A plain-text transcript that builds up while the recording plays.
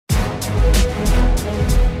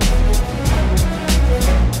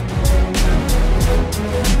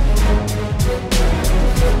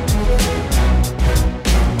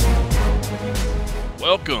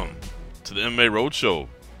Welcome to the MMA Roadshow,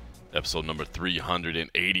 episode number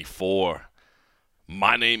 384.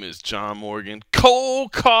 My name is John Morgan.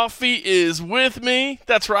 Cold Coffee is with me.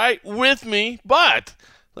 That's right, with me. But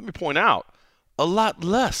let me point out, a lot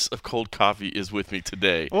less of Cold Coffee is with me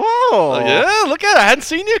today. Whoa. Yeah, look at it. I hadn't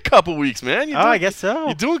seen you a couple weeks, man. I guess so.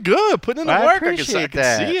 You're doing good. Putting in the work. I can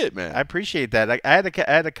see it, man. I appreciate that. I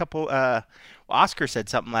had a couple. Oscar said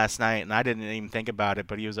something last night, and I didn't even think about it.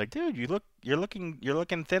 But he was like, "Dude, you're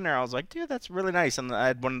looking thinner." I was like, "Dude, that's really nice." And I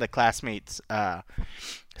had one of the classmates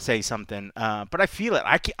say something, but I feel it.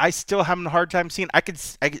 I still having a hard time seeing.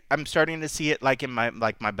 I'm starting to see it like in my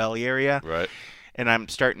belly area, right? And I'm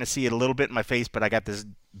starting to see it a little bit in my face, but I got this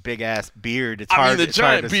big ass beard. It's I hard. mean, the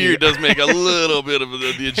giant beard does make a little bit of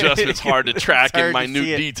the adjustments hard to track in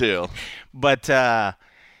minute detail. But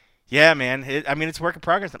yeah, man. It's work in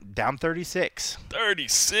progress. I'm down 36.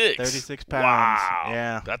 36 pounds. Wow.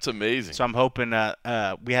 Yeah, that's amazing. So I'm hoping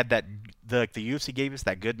we had that the UFC gave us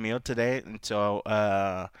that good meal today, and so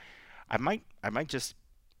I might just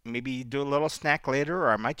maybe do a little snack later, or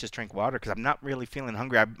I might just drink water because I'm not really feeling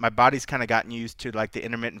hungry. My body's kind of gotten used to like the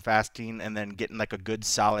intermittent fasting and then getting like a good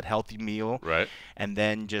solid healthy meal, right? And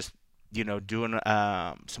then just doing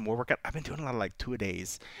some more workout. I've been doing a lot of like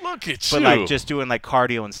 2-a-days. Look at but you. Like just doing like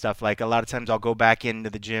cardio and stuff. Like a lot of times I'll go back into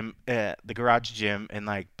the gym, the garage gym, and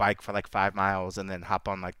like bike for like 5 miles and then hop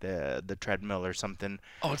on like the treadmill or something.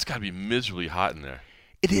 Oh, it's got to be miserably hot in there.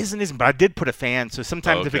 It isn't, but I did put a fan. So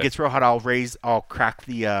sometimes if it gets real hot, I'll crack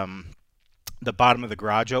the bottom of the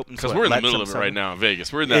garage open. Because we're in the middle of it right now in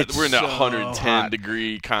Vegas. We're in that 110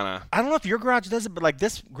 degree kind of. I don't know if your garage does it, but like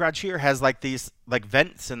this garage here has like these like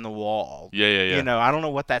vents in the wall. Yeah. I don't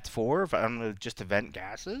know what that's for. If I don't know, just to vent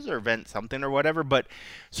gases or vent something or whatever. But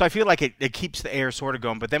so I feel like it keeps the air sort of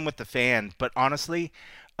going. But then with the fan, but honestly,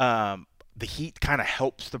 the heat kind of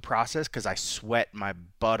helps the process because I sweat my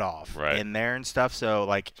butt off in there and stuff. So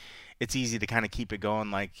like. It's easy to kind of keep it going.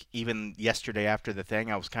 Like even yesterday after the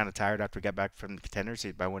thing, I was kind of tired after I got back from the contenders.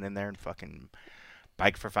 I went in there and fucking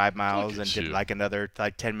biked for 5 miles and did like another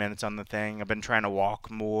like 10 minutes on the thing. I've been trying to walk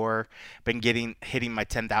more. Been hitting my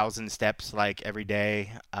 10,000 steps like every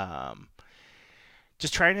day.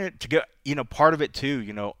 Just trying to go, part of it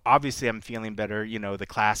too, obviously I'm feeling better, the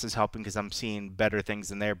class is helping because I'm seeing better things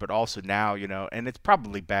in there, but also now, and it's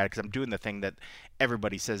probably bad because I'm doing the thing that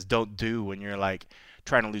everybody says don't do when you're like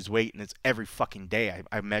trying to lose weight, and it's every fucking day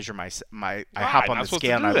I measure I hop on the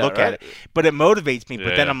scale and I look at it, but it motivates me.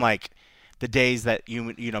 But then I'm like, the days that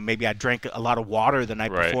maybe I drank a lot of water the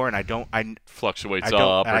night before and I fluctuates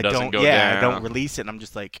up or doesn't go down. I don't release it, and I'm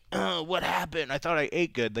just like, oh, what happened? I thought I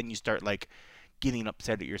ate good. Then you start like getting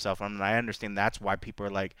upset at yourself. And I understand that's why people are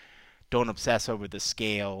like, don't obsess over the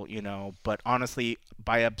scale, But honestly,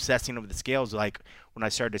 by obsessing over the scales, like when I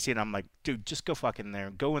started to see it, I'm like, dude, just go fucking there,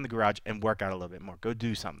 go in the garage and work out a little bit more. Go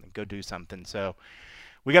do something. So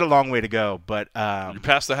we got a long way to go, but you're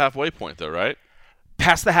past the halfway point though, right?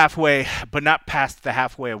 Past the halfway, but not past the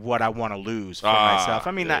halfway of what I want to lose for myself.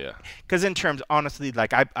 I mean, because in terms, honestly,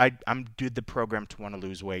 like I'm doing the program to want to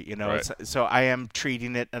lose weight, So I am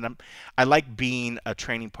treating it, and I like being a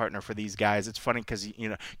training partner for these guys. It's funny because you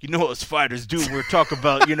know what us fighters do. We're talking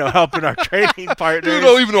about helping our training partners.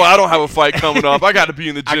 Even though I don't have a fight coming up, I got to be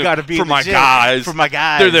in the gym. I got to be for in the my gym guys. For my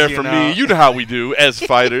guys, they're there for me. You know how we do as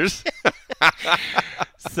fighters.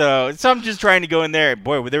 So I'm just trying to go in there.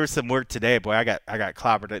 Boy, there was some work today. Boy, I got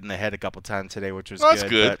clobbered in the head a couple times today, which was That's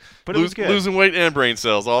good. But it was good. Losing weight and brain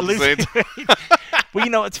cells all at the same time.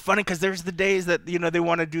 Well, it's funny because there's the days that they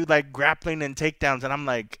want to do like grappling and takedowns, and I'm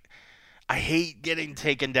like, I hate getting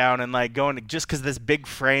taken down and like going just because this big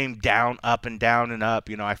frame down, up and down and up.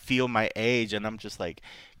 I feel my age, and I'm just like,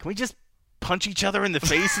 can we just punch each other in the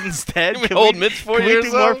face instead? Can we hold mitts for you? Can we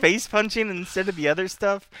do more face punching instead of the other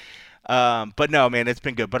stuff? But no, man, it's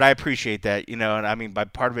been good. But I appreciate that, and I mean, by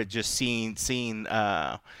part of it, just seeing some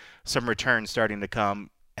returns starting to come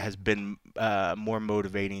has been more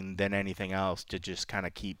motivating than anything else to just kind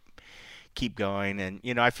of keep going.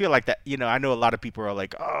 And I feel like that. I know a lot of people are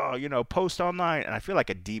like, oh, post online, and I feel like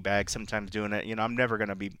a d-bag sometimes doing it. I'm never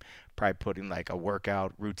gonna be probably putting like a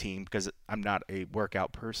workout routine because I'm not a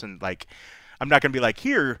workout person. Like, I'm not going to be like,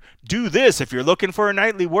 here, do this if you're looking for a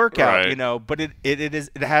nightly workout, but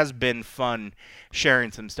it has been fun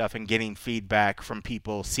sharing some stuff and getting feedback from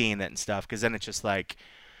people seeing it and stuff. Cause then it's just like,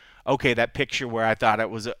 okay, that picture where I thought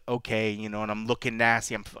it was okay, and I'm looking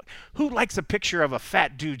nasty. Who likes a picture of a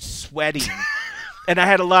fat dude sweating And I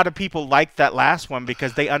had a lot of people like that last one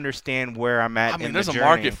because they understand where I'm at. I mean, in there's the a journey.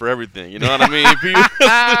 market for everything. You know what I mean?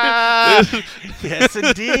 Yes,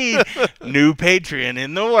 indeed. New Patreon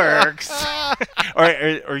in the works.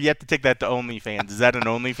 or you have to take that to OnlyFans. Is that an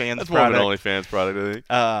OnlyFans That's product? more of an OnlyFans product, I think.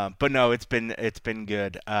 But no, it's been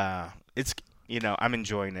good. It's I'm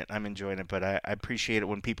enjoying it. But I appreciate it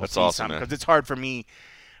when people That's see awesome, something man. because it's hard for me.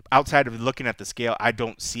 Outside of looking at the scale, I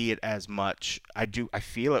don't see it as much. I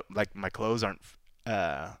feel it like my clothes aren't.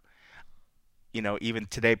 Even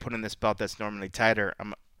today, putting this belt that's normally tighter,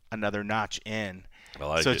 I'm another notch in. I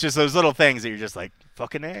like So it. it's just those little things that you're just like,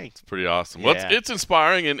 fucking A. It's pretty awesome. Well, Yeah. it's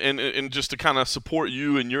inspiring, and just to kind of support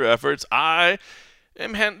you and your efforts, I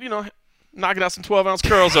am, knocking out some 12-ounce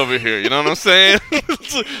curls over here. You know what I'm saying?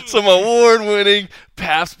 Some award-winning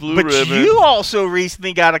Pabst Blue But Ribbon. you also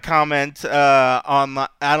recently got a comment on.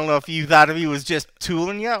 I don't know if you thought of he was just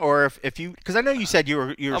tooling you, or if you, because I know you said you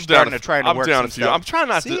were starting to try to work some stuff. I'm trying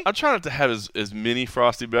not See? to. I'm trying not to have as many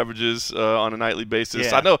frosty beverages on a nightly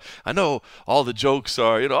basis. Yeah. I know. All the jokes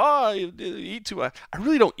are, you eat too much. I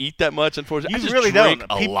really don't eat that much. Unfortunately, You I just really drink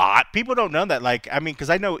don't. a lot. People don't know that. Like, I mean, because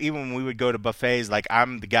I know even when we would go to buffets, like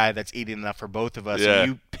I'm the guy that's eating enough for both of us. Yeah.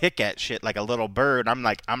 And you pick at shit like a little bird. I'm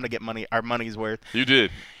like, I'm gonna get our money's worth. You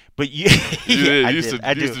did. But you, You did. I You used did.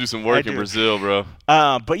 to do some work in Brazil, bro.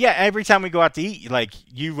 But yeah, every time we go out to eat, like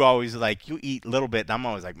you always like you eat a little bit, and I'm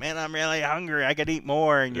always like, man, I'm really hungry. I could eat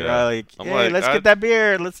more, and you're Yeah. like, I'm hey, like, let's get that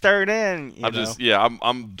beer. Let's start it in.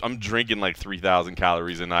 I'm drinking like 3,000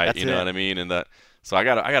 calories a night. That's You know it. what I mean? And that. So I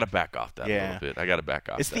gotta back off that a Yeah. little bit. I gotta back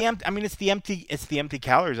off. It's that. the empty. I mean, it's the empty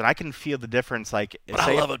calories, and I can feel the difference. Like, But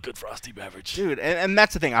I love a good frosty beverage. dude, and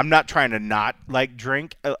that's the thing. I'm not trying to not like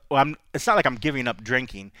drink. It's not like I'm giving up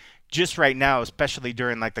drinking. Just right now, especially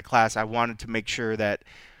during like the class, I wanted to make sure that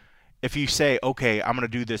if you say, okay, I'm gonna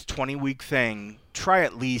do this 20-week thing, try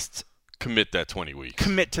at least Commit that 20 weeks.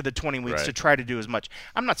 commit to the 20 weeks Right. to try to do as much.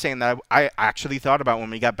 I'm not saying that I actually thought about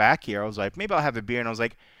when we got back here. I was like, maybe I'll have a beer, and I was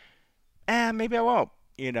like, maybe I won't.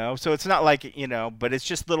 So it's not like, but it's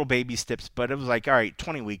just little baby steps. But it was like, all right,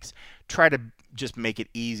 20 weeks. Try to just make it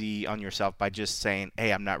easy on yourself by just saying,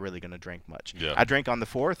 hey, I'm not really going to drink much. Yeah. I drank on the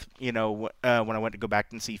 4th, when I went to go back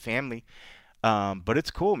and see family. But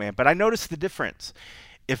it's cool, man. But I noticed the difference.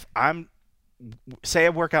 If say I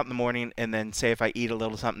work out in the morning and then say if I eat a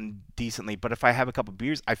little something decently, but if I have a couple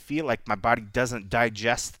beers, I feel like my body doesn't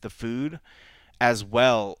digest the food as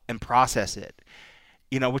well and process it.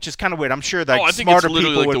 Which is kind of weird. I'm sure that I think smarter it's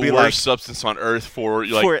literally people like would the be worst like, substance on earth for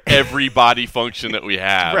For- every body function that we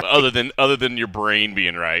have, Right. other than your brain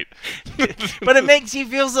being right. but it makes you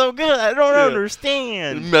feel so good. I don't Yeah. It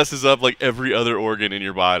understand. messes up like every other organ in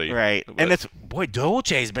your body. Right. But- And it's, boy,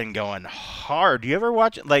 Dolce's been going hard. Do you ever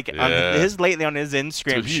watch, like, Yeah. on his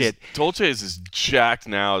Instagram dude, shit? Dolce is as jacked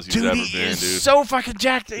now as he's Dude, ever he been, is dude. so fucking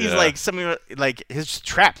jacked. He's Yeah. like something like his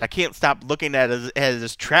traps. I can't stop looking at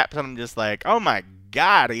his traps, and I'm just like, oh my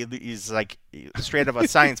god, he's like straight up a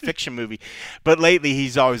science fiction movie. But lately,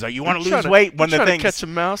 he's always like, you want to lose weight? One of the trying things. to catch a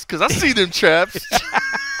mouse because I see them traps.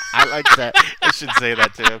 I like that. I should say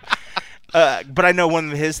that to him. But I know one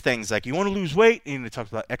of his things, like, you want to lose weight, and he talks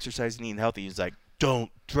about exercise and eating healthy. He's like, don't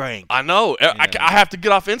drink. I know. I have to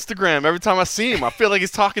get off Instagram every time I see him. I feel like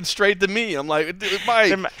he's talking straight to me. I'm like, dude, Mike.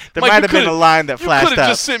 There Mike, might you have been a line that You flashed could have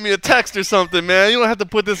up. just sent me a text or something, man. You don't have to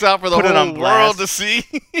put this out for the Put it whole on world blast. to see.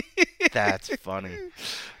 That's funny.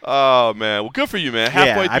 Oh man, well, good for you, man.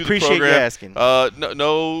 Halfway I through appreciate the you program, asking.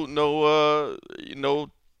 no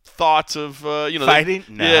thoughts of Fighting?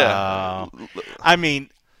 No. Yeah, I mean,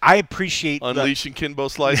 I appreciate unleashing Kinbo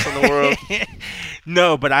Slice on the world.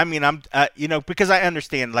 No, but I mean, I'm because I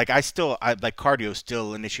understand. Like, like cardio is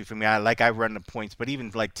still an issue for me. I run the points, but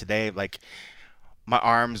even like today, like my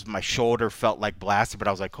arms, my shoulder felt like blasted, but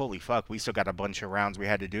I was like, holy fuck, we still got a bunch of rounds we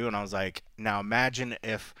had to do, and I was like, now imagine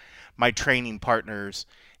if my training partners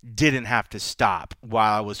didn't have to stop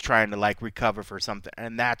while I was trying to like recover for something,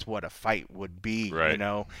 and that's what a fight would be, Right.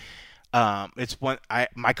 It's when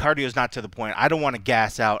my cardio is not to the point. I don't want to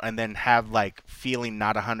gas out and then have like feeling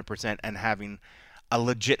not 100% and having a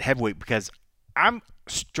legit heavyweight, because I'm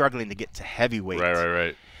struggling to get to heavyweight.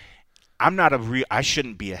 Right. I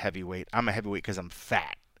shouldn't be a heavyweight. I'm a heavyweight because I'm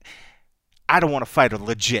fat. I don't want to fight a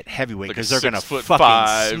legit heavyweight Like a because they're gonna 6'5".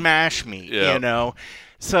 fucking smash me. Yeah.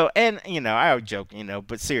 So, and I would joke,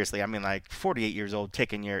 but seriously, I mean, like 48 years old,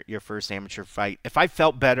 taking your first amateur fight. If I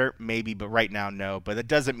felt better, maybe, but right now, no. But it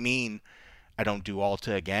doesn't mean I don't do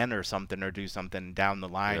Alta again or something, or do something down the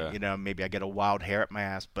line. Yeah. Maybe I get a wild hair at my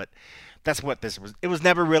ass. But that's what this was. It was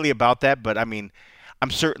never really about that. But I mean,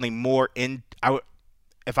 I'm certainly more in.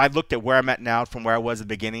 If I looked at where I'm at now from where I was at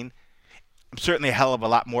the beginning, I'm certainly a hell of a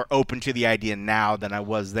lot more open to the idea now than I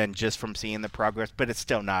was then, just from seeing the progress. But it's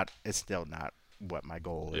still not what my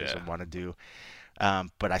goal is and want to do.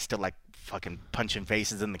 But I still like fucking punching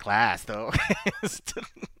faces in the class, though.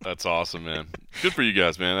 That's awesome, man. Good for you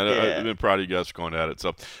guys, man. I've been proud of you guys for going at it.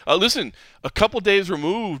 So, listen, a couple days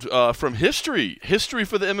removed from history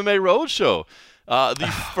for the MMA Roadshow. The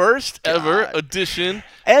first ever edition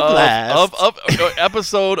of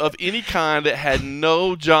episode of any kind that had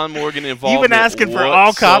no John Morgan involvement. You've been asking for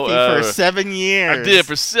all coffee for 7 years. I did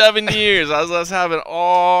for 7 years. I was having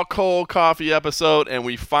all cold coffee episode, and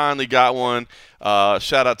we finally got one.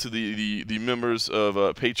 Shout out to the members of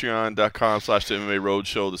patreon.com/MMA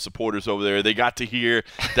Roadshow, the supporters over there. They got to hear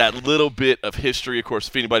that little bit of history. Of course,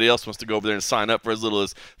 if anybody else wants to go over there and sign up for as little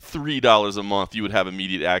as $3 a month, you would have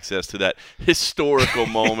immediate access to that historical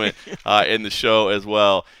moment in the show as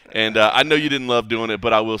well. And I know you didn't love doing it,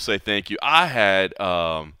 but I will say thank you. I had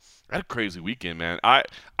a crazy weekend, man. I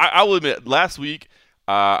will admit, last week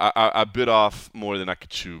I bit off more than I could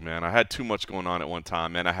chew, man. I had too much going on at one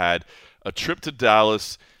time, man. I had a trip to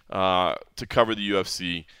Dallas to cover the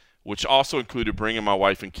UFC, which also included bringing my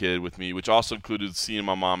wife and kid with me, which also included seeing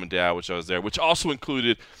my mom and dad, which I was there, which also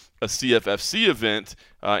included a CFFC event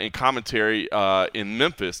in commentary in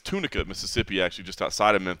Memphis, Tunica, Mississippi, actually just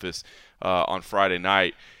outside of Memphis on Friday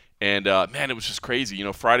night. And, man, it was just crazy. You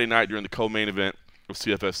know, Friday night during the co-main event of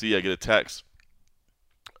CFFC, I get a text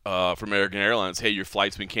from American Airlines, hey, your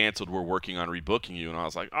flight's been canceled. We're working on rebooking you. And I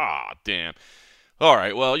was like, damn. All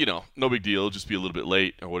right, well, you know, no big deal. It'll just be a little bit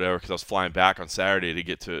late or whatever, because I was flying back on Saturday to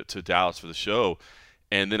get to Dallas for the show.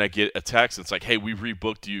 And then I get a text, and it's like, hey, we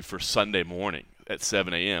rebooked you for Sunday morning at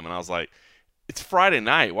 7 a.m. And I was like, it's Friday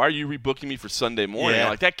night. Why are you rebooking me for Sunday morning? Yeah.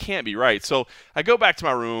 Like, that can't be right. So I go back to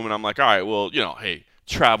my room, and I'm like, all right, well, you know, hey,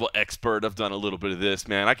 travel expert, I've done a little bit of this,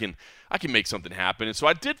 man. I can make something happen. And so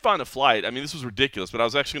I did find a flight. I mean, this was ridiculous, but I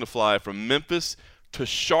was actually going to fly from Memphis to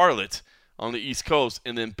Charlotte on the East Coast,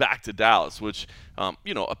 and then back to Dallas, which,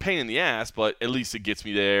 you know, a pain in the ass, but at least it gets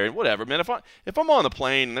me there and whatever, man. If I'm on the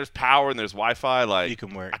plane and there's power and there's Wi-Fi, like, you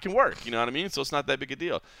can work. I can work. You know what I mean? So it's not that big a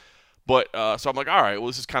deal. But so I'm like, all right, well,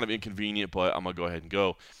 this is kind of inconvenient, but I'm gonna go ahead and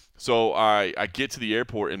go. So I get to the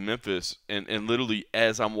airport in Memphis, and literally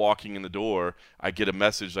as I'm walking in the door, I get a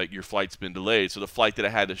message like, your flight's been delayed. So the flight that I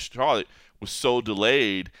had to Charlotte was so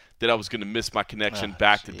delayed that I was going to miss my connection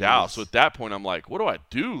back to Dallas. So at that point, I'm like, what do I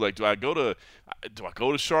do? Like, do I go to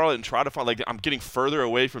Charlotte and try to find, like, I'm getting further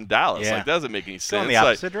away from Dallas. Yeah. Like, that doesn't make any sense. Go in the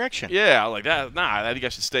opposite direction. Yeah, like that. Nah, I think I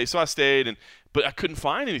should stay. So I stayed, but I couldn't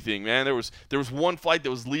find anything, man. There was one flight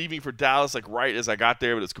that was leaving for Dallas, like right as I got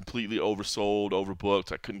there, but it's completely oversold, overbooked.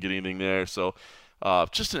 So I couldn't get anything there. So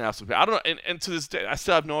just an absolute, I don't know. And to this day, I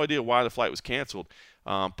still have no idea why the flight was canceled.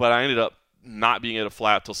 But I ended up not being able to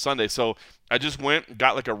fly out till Sunday. So I just went,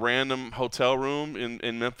 got like a random hotel room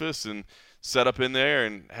in Memphis, and set up in there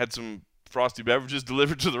and had some frosty beverages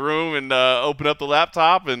delivered to the room, and opened up the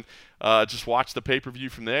laptop and just watched the pay-per-view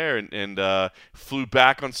from there, and flew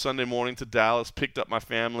back on Sunday morning to Dallas, picked up my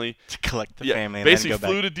family. To collect the family and basically then go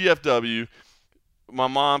flew to DFW. My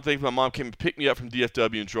mom came and picked me up from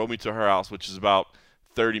DFW and drove me to her house, which is about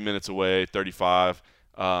 30 minutes away, 35,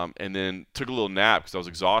 and then took a little nap because I was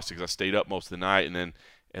exhausted because I stayed up most of the night, and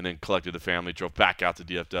then collected the family, drove back out to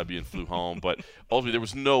DFW, and flew home. But ultimately, there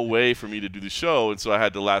was no way for me to do the show, and so I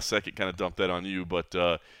had to last second kind of dump that on you. But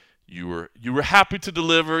you were happy to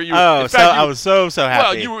deliver. I was so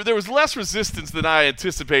happy. Well, there was less resistance than I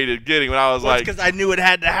anticipated getting when I was like, because I knew it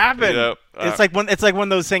had to happen. Yep. It's like one of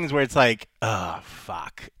those things where it's like, oh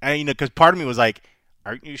fuck, because part of me was like,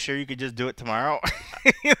 aren't you sure you could just do it tomorrow?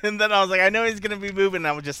 And then I was like, I know he's gonna be moving. And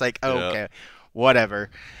I was just like, oh, okay, whatever.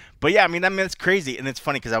 But yeah, I mean, it's crazy, and it's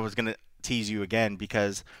funny because I was gonna tease you again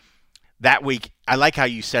because that week, I like how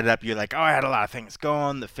you set it up. You're like, oh, I had a lot of things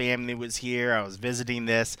going. The family was here. I was visiting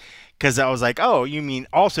this. Because I was like, oh, you mean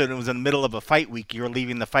also it was in the middle of a fight week. You were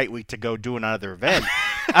leaving the fight week to go do another event.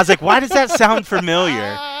 I was like, why does that sound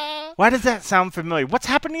familiar? Why does that sound familiar? What's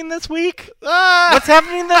happening this week? What's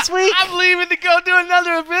happening this week? I'm leaving to go do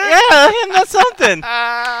another event. Yeah, that's something.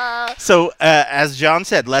 So, as John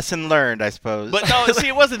said, lesson learned, I suppose. But no, see,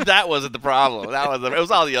 it wasn't the problem. It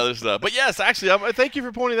was all the other stuff. But yes, actually, thank you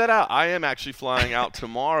for pointing that out. I am actually flying out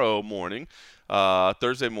tomorrow morning.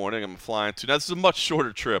 Thursday morning, I'm flying to. Now, this is a much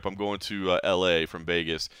shorter trip. I'm going to L.A. from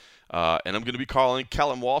Vegas. And I'm going to be calling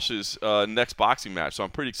Callum Walsh's next boxing match. So I'm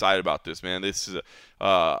pretty excited about this, man. This is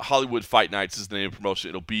Hollywood Fight Nights is the name of the promotion.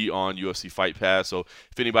 It'll be on UFC Fight Pass. So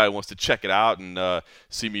if anybody wants to check it out and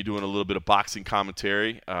see me doing a little bit of boxing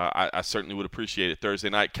commentary, I certainly would appreciate it. Thursday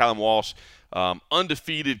night, Callum Walsh,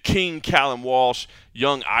 undefeated King Callum Walsh,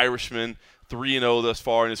 young Irishman, 3-0 thus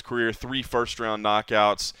far in his career, 3 first-round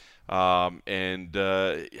knockouts, and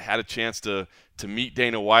had a chance to meet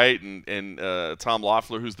Dana White and Tom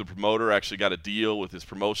Loeffler, who's the promoter, actually got a deal with his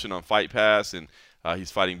promotion on Fight Pass, and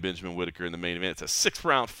he's fighting Benjamin Whittaker in the main event. It's a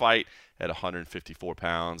 6th-round fight at 154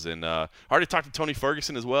 pounds. And I already talked to Tony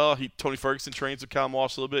Ferguson as well. Tony Ferguson trains with Callum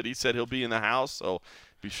Walsh a little bit. He said he'll be in the house, so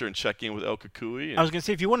be sure and check in with El Kukui. I was going to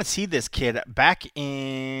say, if you want to see this kid, back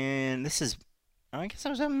in I guess that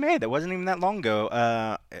was MMA. That wasn't even that long ago.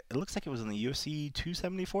 It looks like it was in the UFC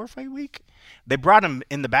 274 fight week. They brought him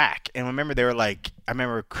in the back, and remember they were like, I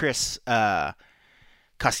remember Chris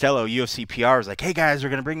Costello, UFC PR, was like, "Hey guys,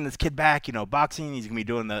 we're gonna bring this kid back. Boxing. He's gonna be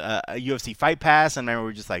doing the UFC Fight Pass." And I remember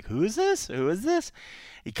we were just like, "Who is this? Who is this?"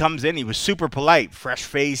 He comes in. He was super polite, fresh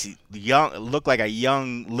face, young, looked like a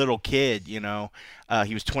young little kid. He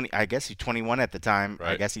was 20. I guess he's 21 at the time. Right.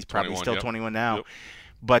 I guess he's probably 21, still yep. 21 now. Yep.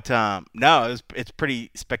 But no, it's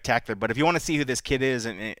pretty spectacular. But if you want to see who this kid is,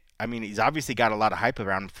 he's obviously got a lot of hype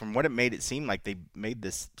around him. From what it made it seem like, they made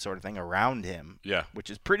this sort of thing around him. Yeah.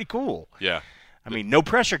 Which is pretty cool. Yeah. No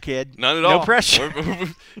pressure, kid. None at all. No pressure.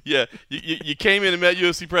 Yeah, you came in and met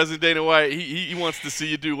UFC President Dana White. He wants to see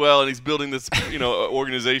you do well, and he's building this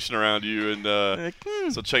organization around you. And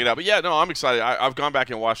so check it out. But yeah, no, I'm excited. I've gone back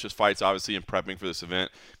and watched his fights, obviously, in prepping for this event.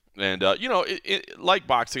 And like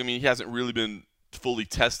boxing, he hasn't really been fully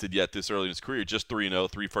tested yet this early in his career. Just 3-0,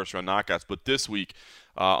 3 first-round knockouts. But this week,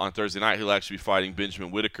 on Thursday night, he'll actually be fighting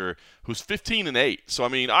Benjamin Whittaker, who's 15-8. So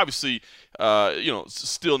obviously,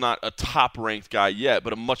 still not a top-ranked guy yet,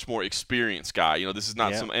 but a much more experienced guy. This is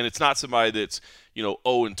not and it's not somebody that's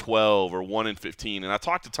 0-12 or 1-15. And I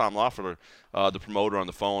talked to Tom Loeffler, the promoter, on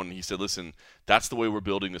the phone, and he said, "Listen, that's the way we're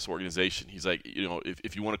building this organization." He's like,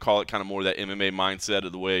 if you want to call it kind of more that MMA mindset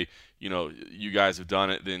of the way you guys have done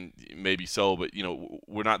it, then maybe so. But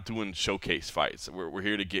we're not doing showcase fights. We're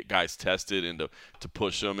here to get guys tested and to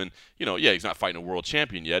push them. And he's not fighting a world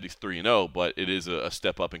champion yet. He's 3-0, but it is a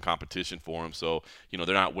step up in competition for him. So they're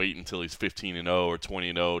not waiting until he's 15-0 or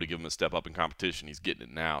 20-0 to give him a step up in competition. He's getting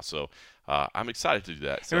it now. So I'm excited to do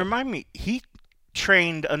that. So. And remind me, he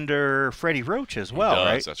trained under Freddie Roach as well,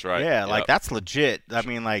 right? That's right. Yeah, yep. That's legit. That's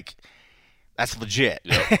legit.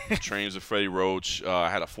 Yep. Trains with Freddie Roach.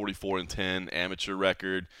 Had a 44-10 amateur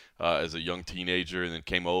record as a young teenager, and then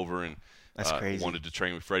came over and That's crazy. Wanted to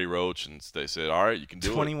train with Freddie Roach, and they said, "All right, you can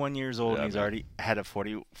do 21 years old, and he's already had a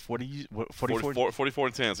 44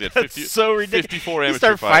 and 10. So he had 50, That's so ridiculous. 54 amateur He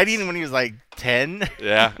started fights. fighting when he was like 10.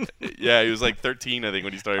 Yeah, he was like 13, I think,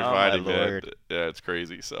 when he started fighting. My Lord. Yeah, it's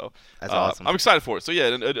crazy. So that's awesome. I'm excited for it. So yeah,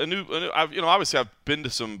 obviously I've been to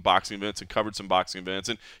some boxing events and covered some boxing events,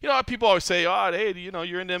 and people always say, "Oh, hey,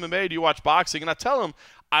 you're into MMA. Do you watch boxing?" And I tell them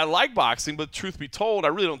I like boxing, but truth be told, I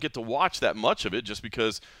really don't get to watch that much of it, just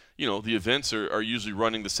because the events are usually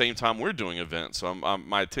running the same time we're doing events. So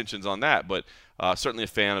my attention's on that. But certainly a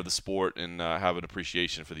fan of the sport and have an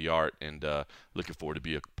appreciation for the art, and looking forward to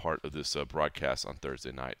be a part of this broadcast on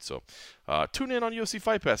Thursday night. So tune in on UFC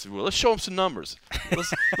Fight Pass if you will. Let's show them some numbers.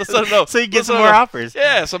 Let's let them know. So you get some more offers.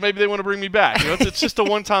 Yeah, so maybe they want to bring me back. It's just a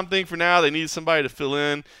one-time thing for now. They need somebody to fill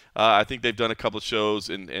in. I think they've done a couple of shows,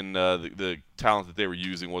 and the talent that they were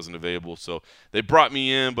using wasn't available, so they brought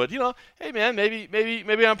me in. But hey man, maybe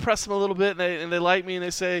I impress them a little bit, and they like me, and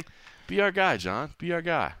they say, "Be our guy, John. Be our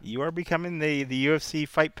guy." You are becoming the UFC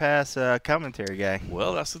Fight Pass commentary guy.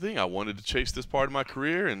 Well, that's the thing. I wanted to chase this part of my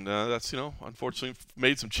career, and that's unfortunately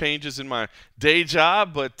made some changes in my day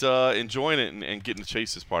job, but enjoying it and getting to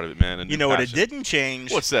chase this part of it, man. You know what it didn't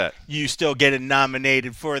change? What's that? You still getting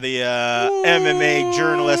nominated for the MMA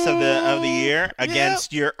Journalist of the Year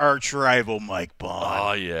against your arch rival Mike Bond.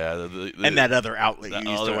 Oh yeah, and that other outlet you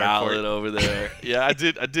used to work for. Over there. Yeah, I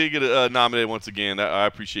did get nominated once again. I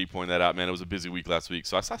appreciate you pointing that out, man. It was a busy week last week,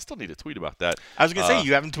 so I still need to tweet about that. I was gonna say,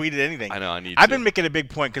 you haven't tweeted anything. I know. I've been making a big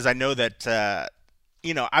point because I know that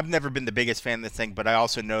I've never been the biggest fan of this thing, but I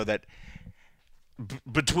also know that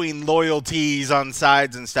between loyalties on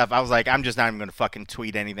sides and stuff, I was like, I'm just not even going to fucking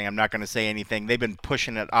tweet anything. I'm not going to say anything. They've been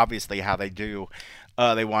pushing it, obviously, how they do.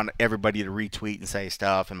 They want everybody to retweet and say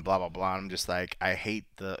stuff and blah, blah, blah. I'm just like, I hate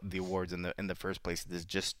the awards in the first place. This is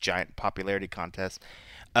just giant popularity contest.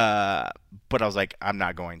 But I was like, I'm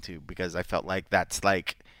not going to, because I felt like that's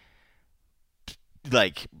like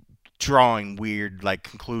drawing weird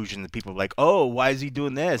conclusions that people are like, oh, why is he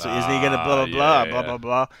doing this? Isn't he gonna blah blah blah blah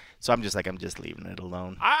blah? So I'm just leaving it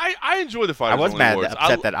alone. I enjoy the fight. I was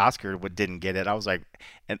upset that Oscar didn't get it. I was like,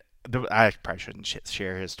 and I probably shouldn't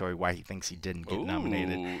share his story why he thinks he didn't get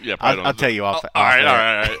nominated. Yeah, I'll tell you off. All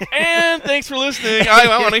right. And thanks for listening.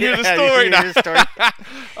 I want to hear the story.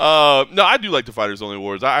 No, I do like the Fighters Only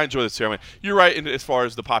Awards. I enjoy the ceremony. You're right. As far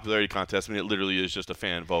as the popularity contest, I mean, it literally is just a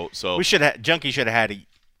fan vote. So Junkie should have had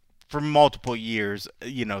for multiple years,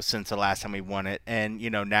 since the last time we won it, and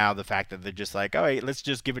now the fact that they're just like, all right, let's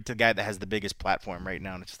just give it to the guy that has the biggest platform right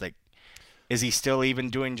now, and it's just like, is he still even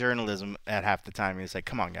doing journalism at half the time? He's like,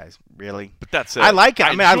 come on, guys, really? But that's it. I like it.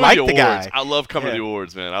 I like the guy. I love coming to the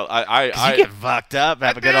awards, man. You get fucked up,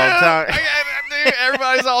 have a good old time.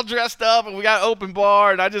 Everybody's all dressed up, and we got open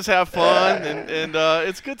bar, and I just have fun, and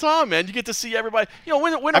it's a good time, man. You get to see everybody.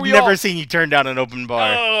 When I've never seen you turn down an open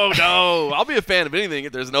bar. Oh no, I'll be a fan of anything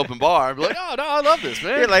if there's an open bar. I'll be like, oh no, I love this,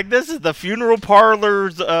 man. You're like, this is the funeral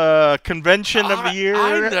parlor's convention of the year.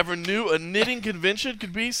 I never knew a knitting convention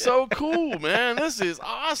could be so cool, man. This is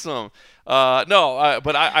awesome. But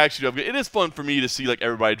I actually do. It is fun for me to see like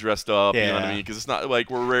everybody dressed up. Yeah. You know what I mean? Because it's not like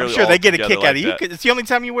we're rarely. I'm sure all they get a kick together out of you. that. 'Cause it's the only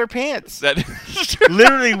time you wear pants. That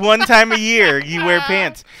Literally one time a year you wear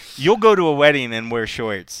pants. You'll go to a wedding and wear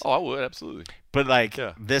shorts. Oh, I would absolutely. But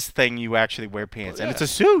this thing, you actually wear pants, and it's a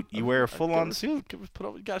suit. You wear a full-on suit.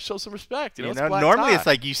 You gotta show some respect. You know, normally it's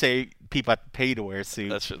like you say people have to pay to wear a suit.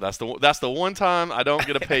 That's the one time I don't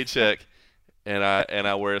get a paycheck. And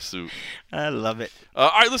I wear a suit. I love it.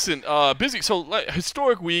 All right, listen. Busy. So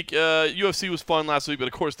historic week. UFC was fun last week, but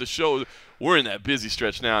of course the show. We're in that busy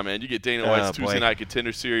stretch now, man. You get Dana White's Tuesday Night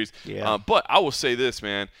Contender Series. Yeah. But I will say this,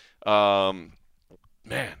 man.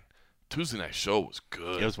 Tuesday night show was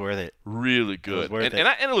good. It was worth it. Really good. It was worth it.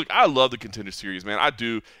 And look, I love the Contender Series, man. I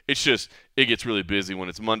do. It's just it gets really busy when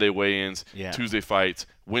it's Monday weigh-ins, Tuesday fights,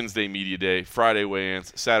 Wednesday media day, Friday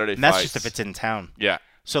weigh-ins, Saturday fights. That's just if it's in town. Yeah.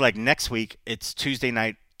 So, like, next week, it's Tuesday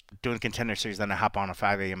night doing Contender Series, then I hop on a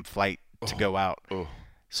 5 a.m. flight to go out. Oh.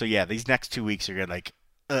 So, yeah, these next 2 weeks are good, like,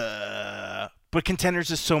 But Contenders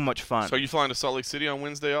is so much fun. So, are you flying to Salt Lake City on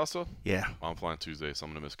Wednesday also? Yeah. Well, I'm flying Tuesday, so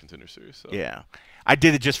I'm going to miss Contender Series. So. Yeah. I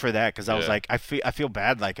did it just for that because I was like, I feel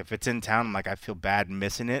bad. Like, if it's in town, I'm like, I feel bad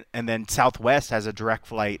missing it. And then Southwest has a direct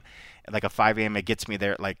flight at, like, a 5 a.m. It gets me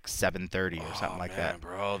there at, like, 7:30 or something like that.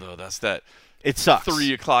 Bro, though, that's that. It sucks.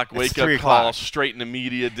 3 o'clock wake-up call straight into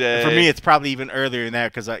media day. For me, it's probably even earlier than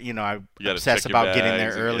that because, I obsess about getting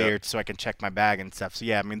there earlier so I can check my bag and stuff. So,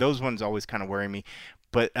 yeah, I mean, those ones always kind of worry me.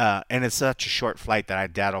 But and it's such a short flight that I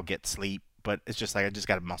doubt I'll get sleep. But it's just like I just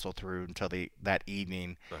got to muscle through until that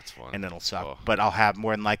evening. That's fun. And it'll suck. But I'll have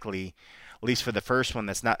more than likely, at least for the first one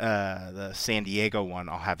that's not the San Diego one,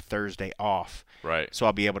 I'll have Thursday off. Right. So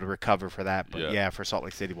I'll be able to recover for that. But, yeah, for Salt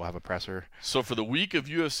Lake City, we'll have a presser. So for the week of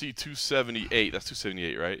UFC 278, that's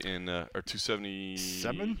 278, right? Or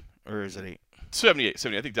 277? Or is it 8? 78.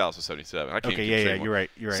 I think Dallas was 77. I can't you're right.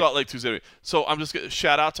 Salt Lake 278. So I'm just going to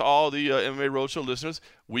shout out to all the MMA Roadshow listeners.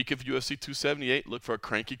 Week of UFC 278, look for a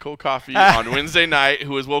cranky cold coffee on Wednesday night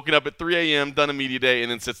who is woken up at 3 a.m., done a media day, and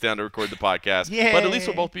then sits down to record the podcast. Yeah. But at least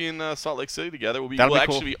we'll both be in Salt Lake City together. We'll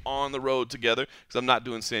actually be on the road together because I'm not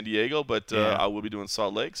doing San Diego, but I will be doing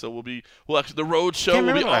Salt Lake. So the road show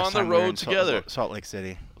will be on the road together. Salt Lake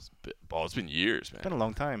City. It's been years, man. It's been a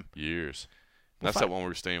long time. Years. That's that one where we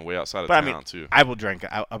were staying way outside of town, too. I will drink.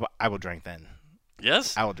 I will drink then.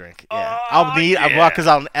 Yes? I will drink. Yeah. I'll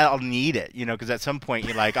need it, because at some point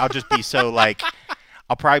you're like, I'll just be so like,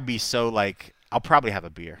 I'll probably have a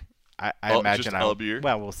beer. I imagine just a beer?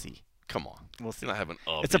 Well, we'll see. Come on. We'll see. You're not having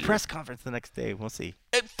a It's beer. a press conference the next day. We'll see.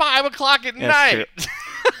 At 5 o'clock at night.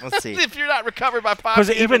 We'll see. If you're not recovered by 5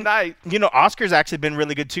 p.m. at night. Oscar's actually been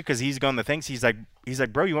really good, too, because he's gone the things. He's like,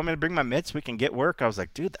 bro, you want me to bring my mitts? We can get work. I was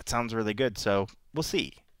like, dude, that sounds really good. So we'll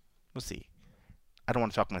see. I don't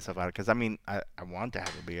want to talk myself out of it because, I want to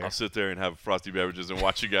have a beer. I'll sit there and have frosty beverages and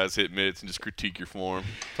watch you guys hit mitts and just critique your form,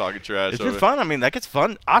 talking trash. It's been fun. It's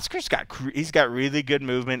fun. Oscar's got really good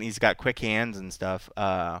movement. He's got quick hands and stuff.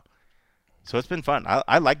 So it's been fun.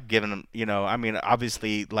 I like giving them,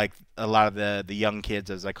 obviously, like a lot of the young kids,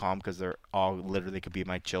 as I call them, because they're all literally could be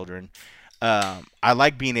my children. I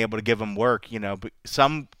like being able to give them work, but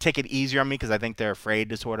some take it easier on me because I think they're afraid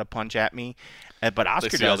to sort of punch at me. But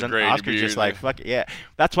Oscar doesn't. Oscar's just like, fuck it, yeah.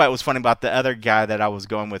 That's why it was funny about the other guy that I was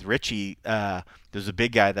going with, Richie. There's a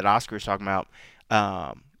big guy that Oscar was talking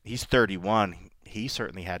about. He's 31. He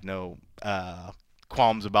certainly had no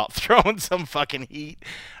qualms about throwing some fucking heat.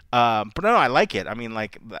 But no, I like it.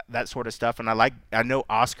 That sort of stuff. And I know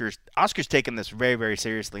Oscar's taken this very, very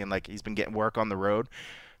seriously, and like he's been getting work on the road.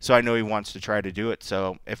 So I know he wants to try to do it.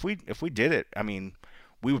 So if we did it,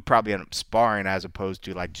 we would probably end up sparring as opposed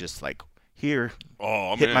to like just like here.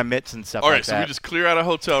 Oh, Hit man. my mitts and stuff All right, like so that. we just clear out a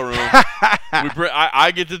hotel room.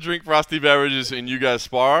 I get to drink frosty beverages, and you guys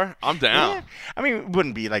spar. I'm down. Yeah. I mean, it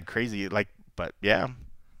wouldn't be like crazy, but yeah,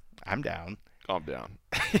 I'm down. Calm down.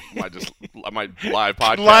 I might live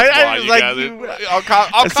podcast I while was you like, guys. you-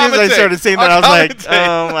 I'll As soon as I commentate. started saying that, I was like,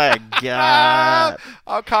 oh my God.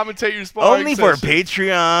 I'll commentate your sparring Only for session.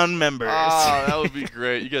 Patreon members. Oh, that would be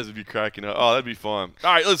great. You guys would be cracking up. Oh, that'd be fun.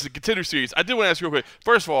 All right, listen, contender series. I did want to ask you real quick.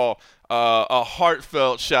 First of all, a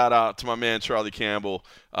heartfelt shout out to my man Charlie Campbell,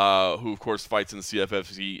 who of course fights in the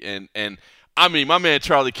CFFC, and I mean my man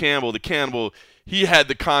Charlie Campbell, the Cannibal. He had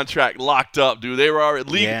the contract locked up, dude. They were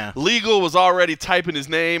already legal was already typing his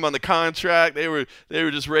name on the contract. They were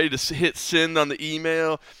just ready to hit send on the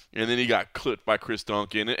email, and then he got clipped by Chris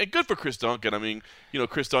Duncan. And good for Chris Duncan. I mean,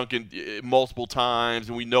 Chris Duncan multiple times,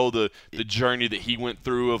 and we know the journey that he went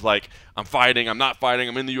through of like, I'm fighting, I'm not fighting,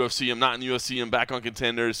 I'm in the UFC, I'm not in the UFC, I'm back on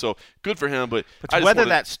Contenders. So good for him. But to weather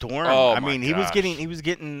that storm, oh, I mean, he gosh. was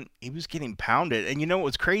getting pounded. And what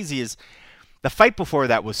was crazy is the fight before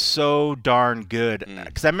that was so darn good.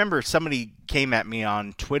 Because I remember somebody came at me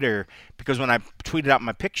on Twitter because when I tweeted out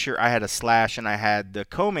my picture, I had a slash and I had the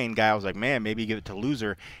co-main guy. I was like, man, maybe give it to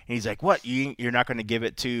loser. And he's like, what? You're not going to give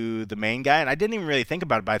it to the main guy? And I didn't even really think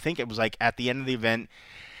about it, but I think it was like at the end of the event,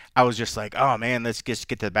 I was just like, oh, man, let's just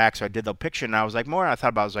get to the back. So I did the picture, and I was like, more I thought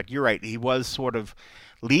about it, I was like, you're right. He was sort of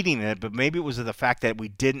leading it, but maybe it was the fact that we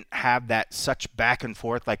didn't have that such back and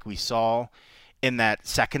forth like we saw in that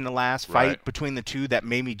second to last fight between the two that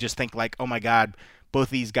made me just think like, oh my God, both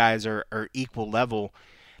these guys are equal level.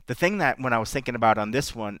 The thing that when I was thinking about on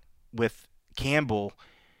this one with Campbell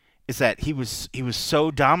is that he was so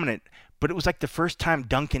dominant, but it was like the first time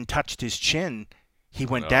Duncan touched his chin, he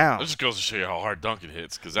went down. That just goes to show you how hard Duncan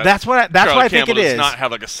hits, because that's what I think it is. Does not have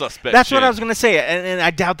like a suspect. That's chin. what I was going to say, and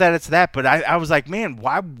I doubt that it's that. But I was like, man,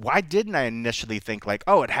 why didn't I initially think like,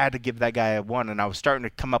 oh, it had to give that guy a 1? And I was trying to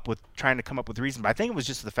come up with reason. But I think it was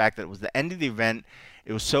just the fact that it was the end of the event.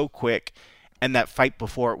 It was so quick, and that fight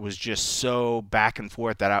before it was just so back and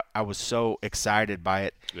forth that I was so excited by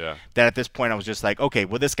it. Yeah. That at this point I was just like, okay,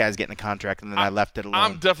 well this guy's getting a contract, and then I left it alone.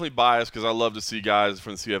 I'm definitely biased because I love to see guys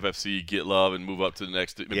from the CFFC get love and move up to the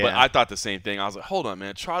next. Yeah. But I thought the same thing. I was like, hold on,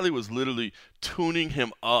 man. Charlie was literally tuning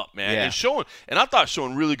him up, man, Yeah. and I thought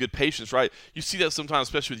showing really good patience, right? You see that sometimes,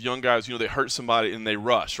 especially with young guys. They hurt somebody and they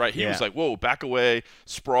rush, right? He was like, whoa, back away,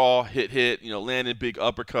 sprawl, hit, landing big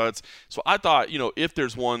uppercuts. So I thought, if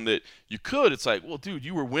there's one that you could, it's like, well, dude,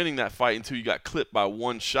 you were winning that fight until you got clipped by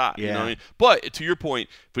one shot. Yeah. You know what I mean? But to your point,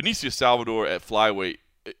 Vinicius Salvador at flyweight,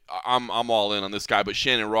 I'm all in on this guy, but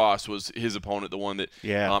Shannon Ross was his opponent, the one that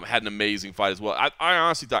had an amazing fight as well. I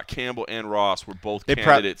honestly thought Campbell and Ross were both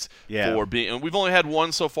candidates for being, and we've only had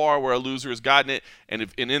one so far where a loser has gotten it,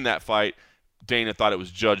 and in that fight, Dana thought it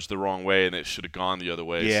was judged the wrong way and it should have gone the other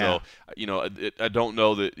way. Yeah. So, I don't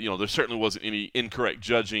know that, there certainly wasn't any incorrect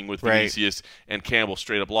judging with Vinicius, and Campbell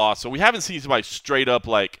straight up lost. So we haven't seen somebody straight up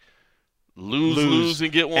like lose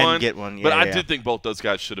and get one. But I did think both those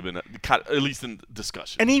guys should have been at least in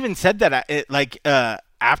discussion. And he even said that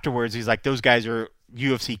afterwards, he's like, those guys are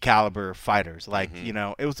UFC caliber fighters. Like,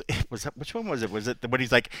 it was which one was it? Was it what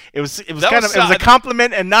he's like? It was a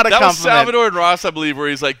compliment and not a compliment. That was Salvador and Ross, I believe, where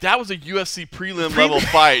he's like, that was a UFC prelim level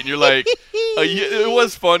fight, and you're like, it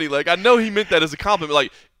was funny. Like, I know he meant that as a compliment.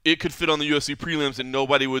 Like, it could fit on the UFC prelims, and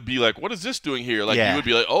nobody would be like, what is this doing here? Like, you would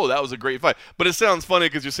be like, oh, that was a great fight. But it sounds funny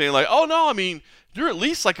because you're saying like, oh no, I mean, you're at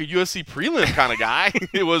least like a UFC prelim kind of guy.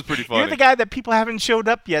 It was pretty funny. You're the guy that people haven't showed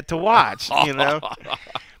up yet to watch.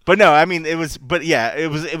 But no, I mean, it was,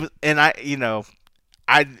 and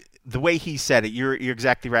the way he said it, you're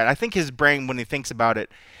exactly right. I think his brain, when he thinks about it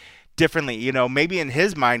differently, maybe in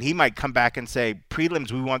his mind, he might come back and say,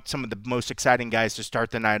 prelims, we want some of the most exciting guys to start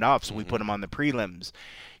the night off, so we put them on the prelims.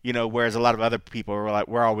 Whereas a lot of other people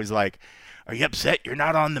we're always like, are you upset you're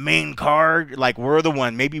not on the main card? Like,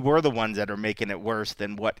 maybe we're the ones that are making it worse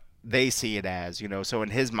than what they see it as, So in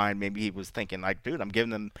his mind, maybe he was thinking like, dude, I'm giving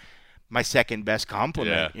them my second best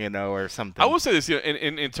compliment, or something. I will say this,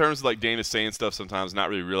 in terms of like Dana saying stuff sometimes, not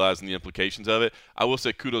really realizing the implications of it. I will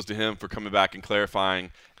say kudos to him for coming back and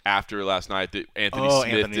clarifying after last night that Anthony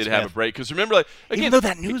Smith did have a break. Because remember, like, again, even though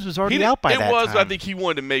that news was already out by that time. It was, but I think he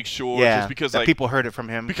wanted to make sure, just because that people heard it from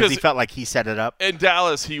him because he felt like he set it up. In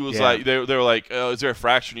Dallas, he was like, they were like, is there a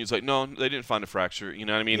fracture? And he was like, no, they didn't find a fracture. You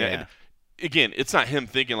know what I mean? Yeah. And again, it's not him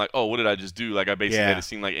thinking like, oh, what did I just do? Like, I basically made it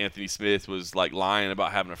seem like Anthony Smith was like lying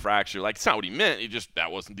about having a fracture. Like, it's not what he meant.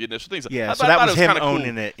 That wasn't the initial thing. Yeah, so that was him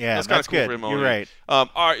owning it. Yeah, that's kind of cool good. For him owning You're right. All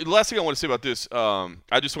right, the last thing I want to say about this,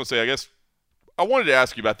 I just want to say, I guess, I wanted to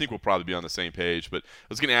ask you, but I think we'll probably be on the same page. But I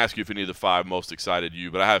was going to ask you if any of the 5 most excited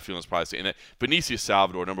you, but I have a feeling it's probably saying that. Benicio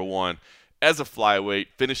Salvador, number 1, as a flyweight,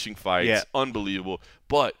 finishing fights, unbelievable.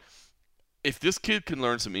 But if this kid can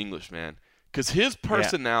learn some English, man, because his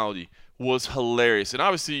personality was hilarious. And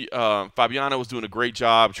obviously, Fabiano was doing a great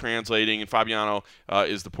job translating, and Fabiano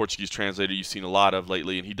is the Portuguese translator you've seen a lot of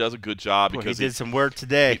lately, and he does a good job. Because he did some work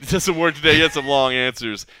today. He did some work today. He had some long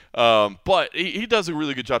answers. But he does a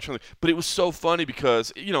really good job translating. But it was so funny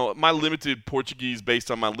because, my limited Portuguese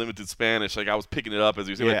based on my limited Spanish, like I was picking it up as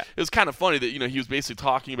he was saying. It was kind of funny that, he was basically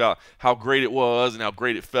talking about how great it was and how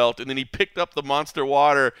great it felt, and then he picked up the Monster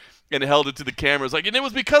water and held it to the camera. It's like, and it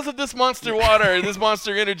was because of this Monster water and this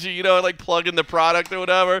Monster energy, like plugging the product or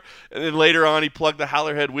whatever. And then later on, he plugged the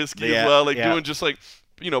Howlerhead whiskey as well, doing just like,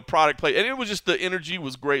 product play. And it was just, the energy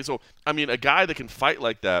was great. So, I mean, a guy that can fight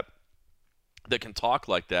like that can talk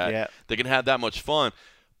like that, that can have that much fun.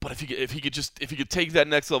 But if he could take that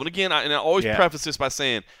next level. And again, I always preface this by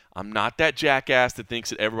saying, I'm not that jackass that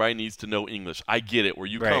thinks that everybody needs to know English. I get it. Where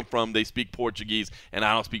you come from, they speak Portuguese, and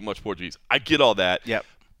I don't speak much Portuguese. I get all that. Yep.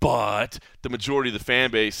 But the majority of the fan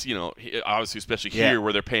base, obviously, especially here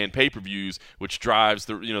where they're paying pay-per-views, which drives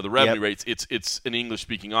the the revenue rates, it's an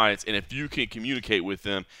English-speaking audience, and if you can communicate with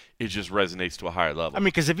them, it just resonates to a higher level. I mean,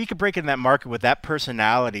 because if you could break in that market with that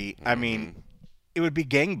personality, I mean, it would be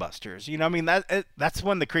gangbusters. I mean, that's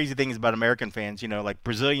one of the crazy things about American fans. Like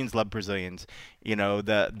Brazilians love Brazilians.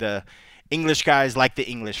 The English guys like the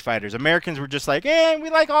English fighters. Americans were just like, we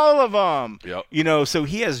like all of them. Yep. So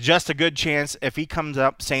he has just a good chance if he comes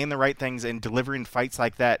up saying the right things and delivering fights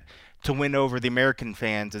like that to win over the American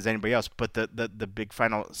fans as anybody else. But the big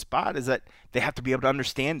final spot is that they have to be able to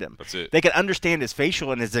understand him. That's it. They can understand his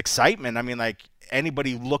facial and his excitement. I mean, like,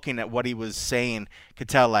 anybody looking at what he was saying could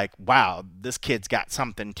tell, like, wow, this kid's got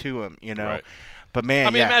something to him, Right. But, man, I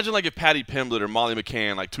mean, imagine, like, if Patty Pimblett or Molly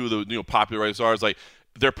McCann, like, two of the popular writers stars, like,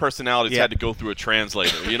 their personalities had to go through a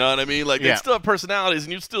translator. You know what I mean? Like, they still have personalities,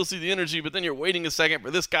 and you still see the energy, but then you're waiting a second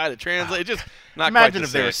for this guy to translate. Just not Imagine quite the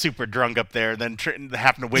if they were super drunk up there, then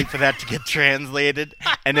having to wait for that to get translated,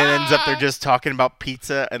 and then ends up they're just talking about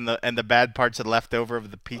pizza and the bad parts that left over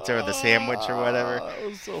of the pizza or the sandwich or whatever. That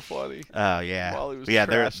was so funny. Oh yeah, Molly was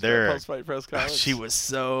they're post-fight press conference. She was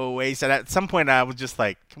so wasted. At some point, I was just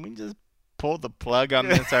like, can we just pull the plug on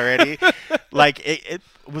this already? Like, it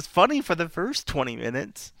was funny for the first 20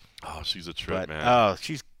 minutes. Oh, she's a trip, man. Oh,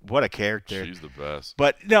 what a character. She's the best.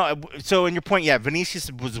 But no, so in your point,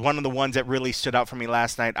 Vinicius was one of the ones that really stood out for me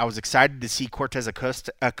last night. I was excited to see Cortez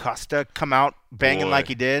Acosta come out banging like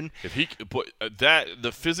he did. If he the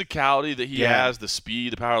physicality that he has, the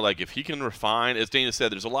speed, the power, like if he can refine, as Dana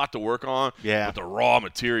said, there's a lot to work on. Yeah. But the raw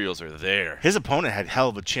materials are there. His opponent had hell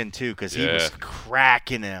of a chin too, because he was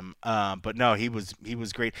cracking him. But no, he was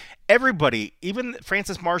great. Everybody, even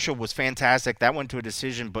Francis Marshall was fantastic. That went to a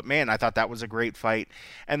decision. But man, I thought that was a great fight.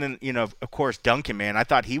 And then, of course, Duncan, man, I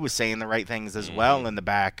thought he was saying the right things as well in the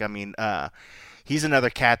back. I mean, he's another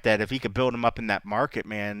cat that if he could build him up in that market,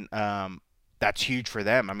 man, that's huge for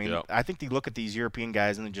them. I mean, I think they look at these European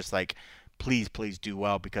guys and they're just like, please do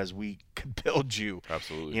well because we could build you.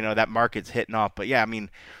 Absolutely. That market's hitting off. But, yeah, I mean,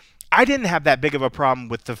 I didn't have that big of a problem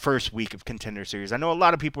with the first week of Contender Series. I know a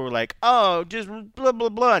lot of people were like, oh, just blah, blah,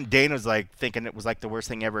 blah. And Dana's like thinking it was like the worst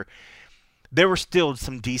thing ever. There were still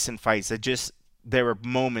some decent fights. There were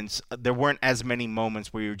moments. There weren't as many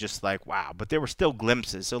moments where you were just like, wow. But there were still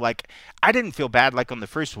glimpses. So, like, I didn't feel bad like on the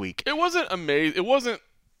first week. It wasn't amazing. It wasn't.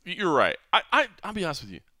 You're right. I'll be honest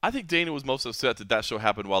with you. I think Dana was most upset that show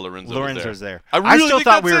happened while Lorenzo was there. I still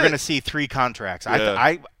thought we were going to see 3 contracts.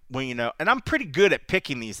 Yeah. And I'm pretty good at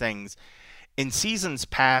picking these things. In seasons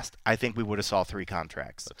past, I think we would have saw 3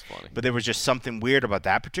 contracts. That's funny. But there was just something weird about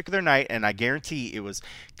that particular night, and I guarantee it was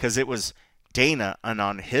because it was Dana, and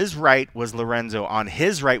on his right was Lorenzo. On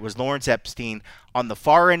his right was Lawrence Epstein. On the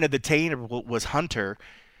far end of the table was Hunter.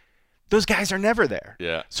 Those guys are never there.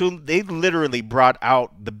 Yeah. So they literally brought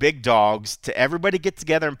out the big dogs to everybody get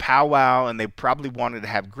together and powwow, and they probably wanted to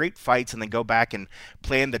have great fights and then go back and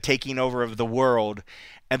plan the taking over of the world.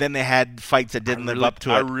 And then they had fights that didn't live up to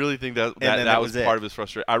it. I really think that was part of his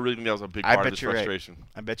frustration. I really think that was a big part of his frustration. Right.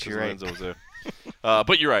 I bet you're right. Lorenzo was there.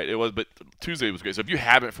 But you're right. But Tuesday was great. So if you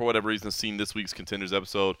haven't, for whatever reason, seen this week's Contenders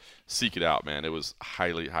episode, seek it out, man. It was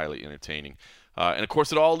highly, highly entertaining. And, of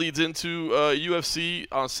course, it all leads into UFC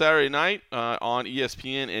on Saturday night on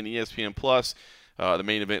ESPN and ESPN+. The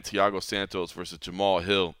main event, Thiago Santos versus Jamal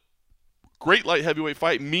Hill. Great light heavyweight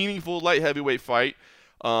fight, meaningful light heavyweight fight.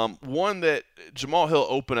 One that Jamal Hill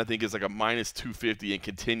opened, I think, is like a minus 250 and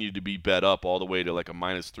continued to be bet up all the way to like a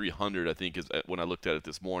minus 300, I think, is when I looked at it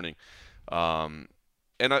this morning. And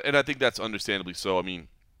and I think that's understandably so. I mean,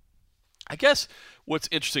 I guess what's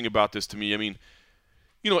interesting about this to me, I mean,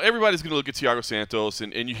 everybody's going to look at Thiago Santos,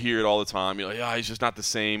 and you hear it all the time. You're like, yeah, he's just not the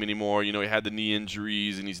same anymore. He had the knee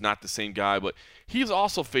injuries, and he's not the same guy. But he's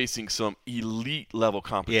also facing some elite-level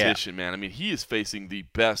competition, man. I mean, he is facing the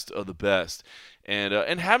best of the best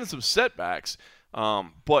and having some setbacks.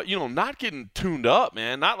 But, not getting tuned up,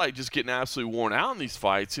 man. Not like just getting absolutely worn out in these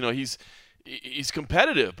fights. He's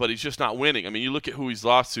competitive, but he's just not winning. I mean, you look at who he's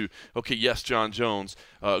lost to. Okay, yes, John Jones,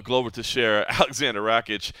 Glover Teixeira, Alexander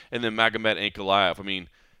Rakic, and then Magomed Ankalaev. I mean,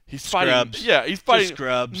 he's fighting. Scrubs. Yeah, he's fighting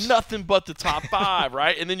scrubs. Nothing but the top 5,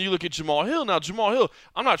 right? And then you look at Jamal Hill. Now, Jamal Hill,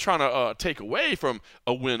 I'm not trying to take away from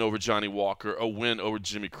a win over Johnny Walker, a win over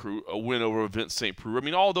Jimmy Crute, a win over Vince St. Preux. I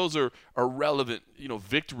mean, all those are relevant,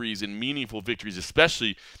 victories and meaningful victories,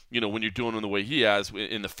 especially, when you're doing them the way he has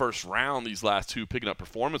in the first round, these last 2, picking up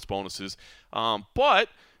performance bonuses. But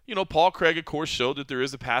Paul Craig, of course, showed that there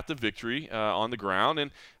is a path to victory on the ground.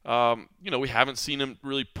 And, we haven't seen him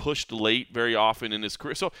really pushed late very often in his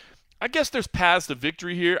career. So I guess there's paths to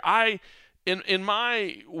victory here. In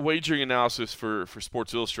my wagering analysis for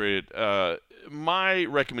Sports Illustrated, my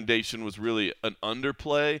recommendation was really an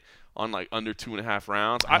underplay on like under 2.5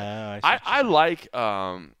 rounds. I like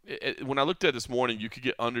when I looked at it this morning, you could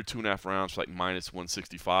get under 2.5 rounds for like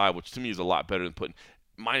 -165, which to me is a lot better than putting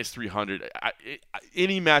 -300.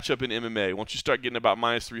 Any matchup in MMA, once you start getting about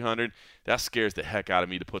 -300, that scares the heck out of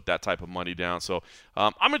me to put that type of money down. So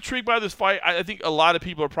I'm intrigued by this fight. I think a lot of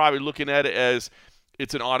people are probably looking at it as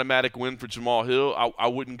it's an automatic win for Jamal Hill. I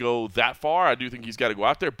wouldn't go that far. I do think he's got to go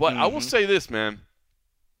out there. But I will say this, man.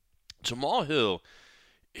 Jamal Hill,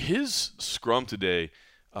 his scrum today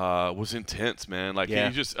was intense, man. Like he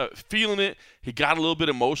just feeling it. He got a little bit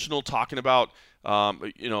emotional talking about,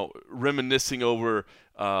 reminiscing over,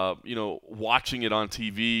 watching it on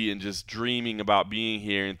TV and just dreaming about being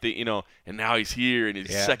here and and now he's here in his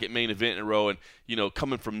second main event in a row and,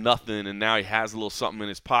 coming from nothing and now he has a little something in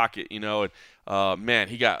his pocket, and man,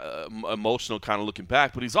 he got emotional kind of looking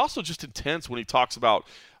back, but he's also just intense when he talks about,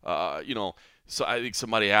 so I think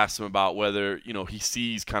somebody asked him about whether, he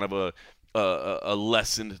sees kind of a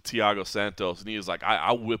lessened Thiago Santos, and he was like,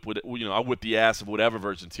 I whip the ass of whatever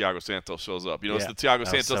version Thiago Santos shows up. It's the Thiago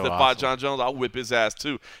Santos that fought John Jones. I'll whip his ass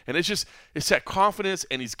too. And it's that confidence,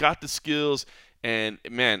 and he's got the skills. And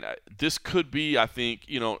man, this could be, I think,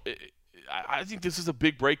 I think this is a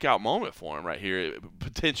big breakout moment for him right here,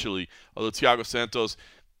 potentially. Although Thiago Santos,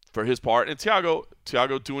 for his part, and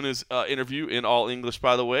Thiago doing his interview in all English,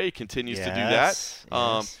 by the way, continues to do that.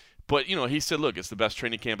 Yes. But, he said, look, it's the best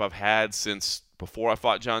training camp I've had since before I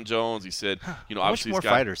fought John Jones. He said, obviously more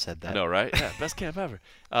fighters said that. I know, right? Yeah, best camp ever.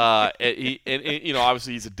 And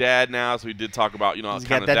obviously he's a dad now, so he did talk about,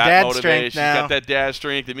 kind of that motivation. He's got that dad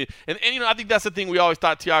strength. I mean, and I think that's the thing we always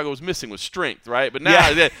thought Thiago was missing was strength, right? But now,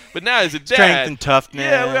 as a dad, strength and toughness.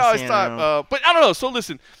 Yeah, we always thought. But I don't know. So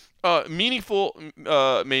listen. Meaningful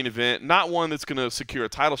main event, not one that's going to secure a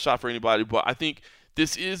title shot for anybody, but I think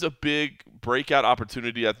this is a big breakout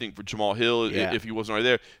opportunity, I think, for Jamal Hill if he wasn't right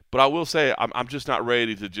there. But I will say I'm just not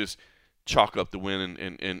ready to just chalk up the win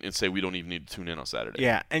and say we don't even need to tune in on Saturday.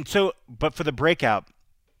 Yeah, and so, but for the breakout,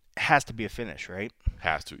 it has to be a finish, right?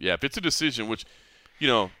 Has to. Yeah, if it's a decision, which,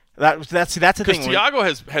 that's the thing. Because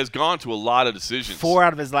Thiago has gone to a lot of decisions. 4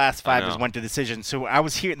 out of his last 5 has went to decisions. So I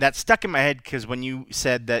was hearing that stuck in my head because when you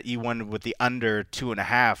said that you wanted with the under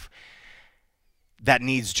 2.5, that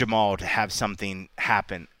needs Jamal to have something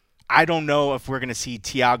happen. I don't know if we're going to see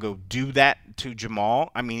Thiago do that to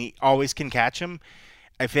Jamal. I mean, he always can catch him.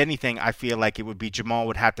 If anything, I feel like it would be Jamal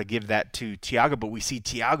would have to give that to Thiago. But we see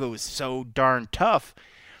Thiago is so darn tough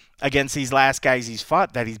against these last guys he's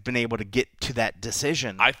fought that he's been able to get to that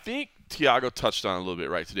decision. I think Thiago touched on it a little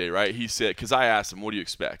bit right today, right? He said, because I asked him, what do you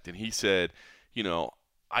expect? And he said,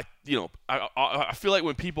 I feel like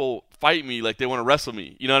when people fight me, like they want to wrestle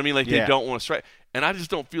me. You know what I mean? Like they don't want to strike. And I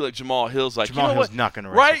just don't feel like Jamal Hill's like, Jamal Hill's not going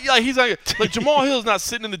to wrestle. Right? Like he's like Jamal Hill's not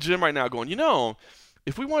sitting in the gym right now going,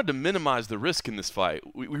 if we wanted to minimize the risk in this fight,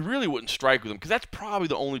 we really wouldn't strike with him because that's probably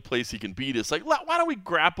the only place he can beat us. Like, why don't we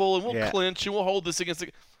grapple and we'll clinch and we'll hold this against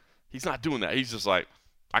the... He's not doing that. He's just like,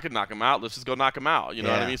 I could knock him out. Let's just go knock him out. You know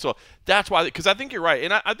what I mean? So that's why, because I think you're right.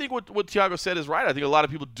 And I think what Thiago said is right. I think a lot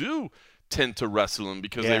of people do tend to wrestle him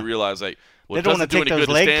because they realize, like, well, it doesn't do any good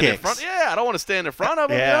to stand in front. Yeah, I don't want to stand in front of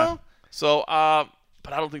him, So,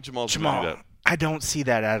 but I don't think Jamal's going to do that. I don't see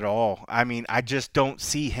that at all. I mean, I just don't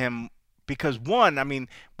see him because, one, I mean,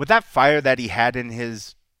 with that fire that he had in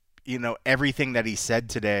his, everything that he said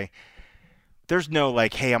today, there's no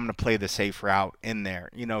like, hey, I'm going to play the safe route in there.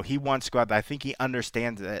 He wants to go out there. I think he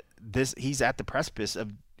understands that he's at the precipice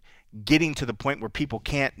of getting to the point where people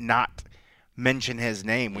can't not mention his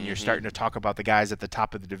name when you're starting to talk about the guys at the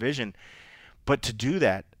top of the division. But to do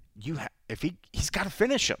that, he's got to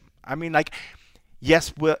finish him. I mean, like,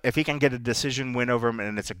 yes, if he can get a decision win over him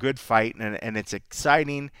and it's a good fight and it's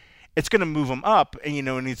exciting, it's going to move him up, and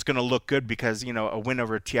and it's going to look good because a win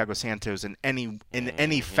over Thiago Santos in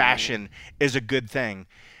any fashion is a good thing.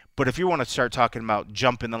 But if you want to start talking about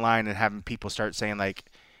jumping the line and having people start saying like,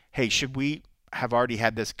 "Hey, should we have already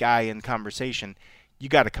had this guy in conversation?" You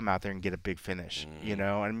got to come out there and get a big finish.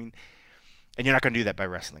 I mean, and you're not going to do that by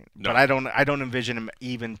wrestling. No. But I don't envision him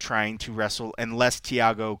even trying to wrestle unless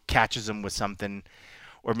Thiago catches him with something,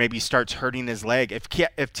 or maybe starts hurting his leg. If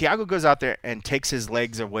Thiago goes out there and takes his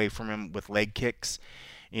legs away from him with leg kicks,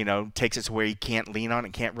 takes it to where he can't lean on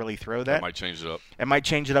it, can't really throw that. That might change it up. It might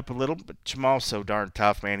change it up a little, but Jamal's so darn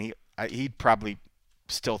tough, man. He'd probably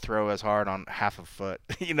still throw as hard on half a foot.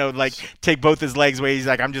 Like take both his legs away. He's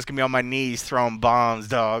like, I'm just going to be on my knees throwing bombs,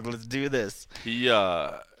 dog. Let's do this.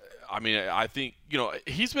 I mean, I think,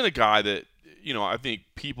 he's been a guy that, I think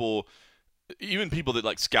even people that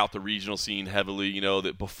like scout the regional scene heavily,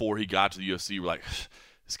 that before he got to the UFC were like,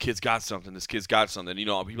 this kid's got something.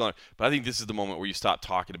 People are, but I think this is the moment where you stop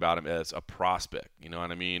talking about him as a prospect, you know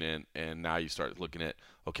what I mean? And now you start looking at,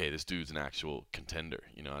 okay, this dude's an actual contender,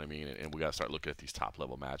 you know what I mean? And we got to start looking at these top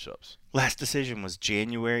level matchups. Last decision was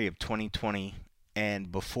January of 2020,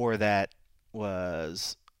 and before that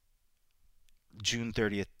was June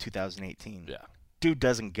 30th, 2018. Yeah. Dude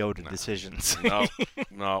doesn't go to decisions.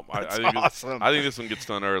 No. I think awesome. I think this one gets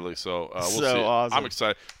done early, so we'll see. Awesome. I'm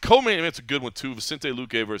excited. Co-main event's a good one too. Vicente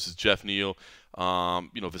Luque versus Jeff Neal.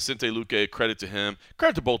 Vicente Luque, credit to him.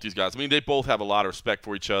 Credit to both these guys. I mean, they both have a lot of respect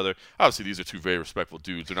for each other. Obviously, these are two very respectful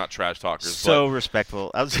dudes. They're not trash talkers. So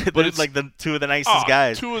respectful. But it's like the two of the nicest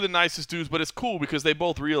guys. Two of the nicest dudes, but it's cool because they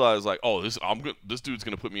both realize, like, oh, this dude's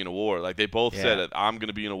going to put me in a war. Like, they both said that I'm going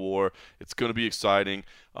to be in a war. It's going to be exciting.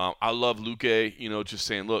 I love Luque, just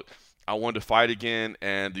saying, look, I wanted to fight again,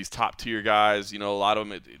 and these top-tier guys, a lot of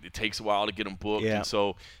them, it takes a while to get them booked. Yeah. And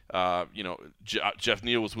so, Jeff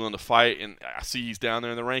Neal was willing to fight, and I see he's down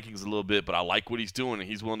there in the rankings a little bit, but I like what he's doing, and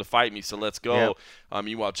he's willing to fight me, so let's go. Yep.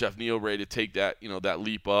 Meanwhile, Jeff Neal ready to take that, that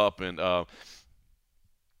leap up, and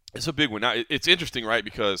it's a big one. Now, it's interesting, right,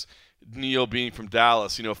 because Neal being from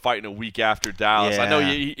Dallas, fighting a week after Dallas. Yeah. I know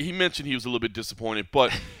he mentioned he was a little bit disappointed,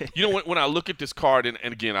 but, when I look at this card, and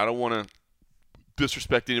again, I don't want to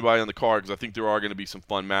disrespect anybody on the card because I think there are going to be some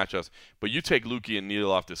fun matchups. But you take Luque and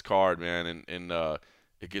Neal off this card, man, and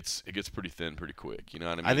it gets pretty thin pretty quick. You know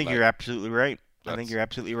what I mean? I think you're absolutely right. I think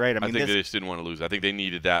they just didn't want to lose. I think they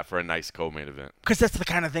needed that for a nice co-main event. Because that's the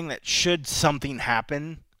kind of thing that should something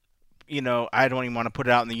happen, I don't even want to put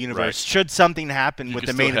it out in the universe. Right. Should something happen with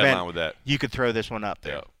the main event, with that. You could throw this one up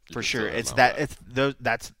there. For sure.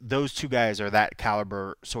 Those two guys are that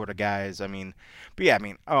caliber sort of guys. I mean, but yeah,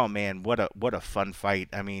 oh man, what a fun fight.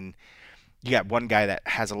 I mean, you got one guy that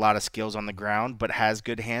has a lot of skills on the ground but has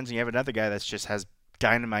good hands, and you have another guy that just has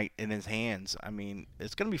dynamite in his hands. I mean,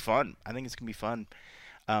 it's going to be fun. I think it's going to be fun.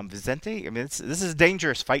 Vicente, this is a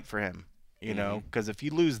dangerous fight for him, because if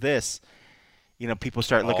you lose this, people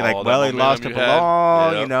start looking like, well, he lost to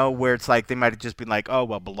Bilal, where it's like they might have just been like, oh,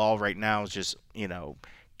 well, Bilal right now is just,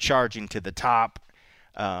 charging to the top.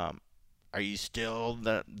 Are you still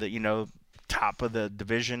the top of the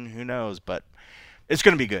division? Who knows? But it's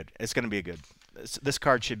going to be good. It's going to be good. This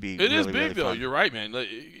card should be. It is big really though. fun. You're right, man.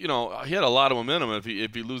 He had a lot of momentum. If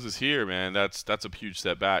he loses here, man, that's a huge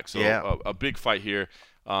step back. So a big fight here.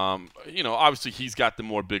 Obviously he's got the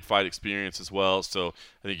more big fight experience as well, so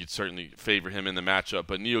I think you'd certainly favor him in the matchup.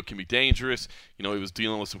 But Neal can be dangerous. He was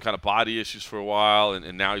dealing with some kind of body issues for a while,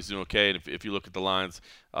 and now he's doing okay. And if you look at the lines,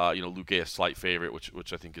 Luque a slight favorite,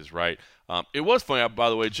 which I think is right. It was funny, by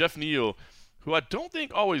the way, Jeff Neal, who I don't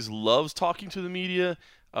think always loves talking to the media,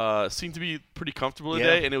 seemed to be pretty comfortable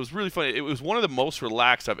today, and it was really funny. It was one of the most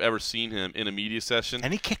relaxed I've ever seen him in a media session.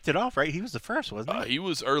 And he kicked it off, right? He was the first, wasn't he? He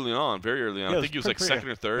was early on, very early on. I think he was like second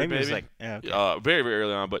or third, maybe. He was okay. Very, very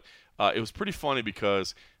early on. But it was pretty funny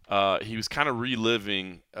because he was kind of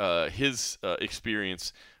reliving his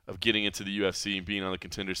experience of getting into the UFC and being on the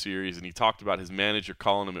Contender Series, and he talked about his manager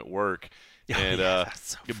calling him at work. And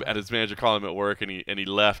at his manager calling him at work, and he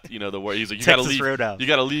left. The work. He's like, you gotta leave. You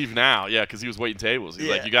gotta leave now. Yeah, because he was waiting tables. He's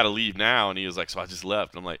like, you gotta leave now. And he was like, so I just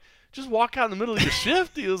left. And I'm like, just walk out in the middle of your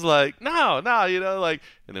shift. He was like, no, and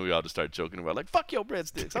then we all just started joking about like, fuck your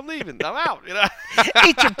breadsticks. I'm leaving. I'm out.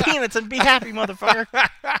 Eat your peanuts and be happy, motherfucker.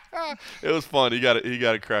 It was fun. He got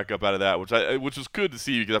a crack up out of that, which was good to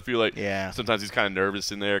see because I feel like sometimes he's kind of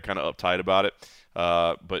nervous in there, kind of uptight about it.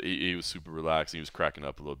 But he was super relaxed. He was cracking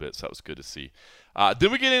up a little bit, so that was good to see.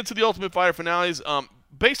 Then we get into the Ultimate Fighter finales.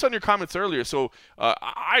 Based on your comments earlier, so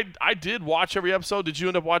I did watch every episode. Did you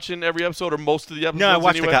end up watching every episode or most of the episodes? No,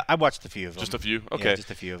 anyway? I watched a few of them. Just a few? Okay. Yeah,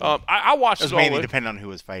 just a few of them. I watched it was all mainly the way. depending on who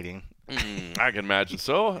was fighting. I can imagine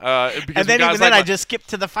so. And then I just skipped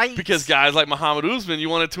to the fight. Because guys like Muhammad Usman, you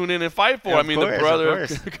want to tune in and fight for. Yeah, the brother of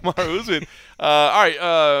Kamaru Usman. All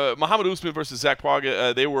right, Muhammad Usman versus Zach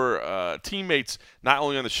Praga. They were teammates not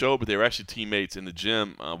only on the show, but they were actually teammates in the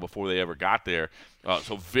gym before they ever got there.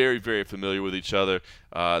 So very, very familiar with each other.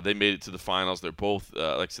 They made it to the finals. They're both,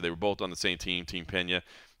 like I said, they were both on the same team, Team Pena.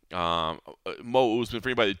 Mo Usman, for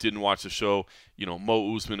anybody that didn't watch the show,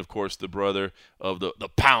 Mo Usman, of course, the brother of the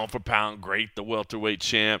pound for pound great, the welterweight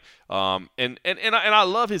champ. And I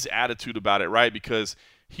love his attitude about it, right? Because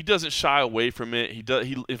he doesn't shy away from it.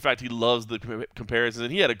 In fact, he loves the comparisons.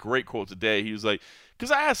 And he had a great quote today. He was like,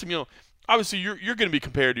 because I asked him, obviously you're going to be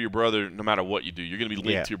compared to your brother no matter what you do. You're going to be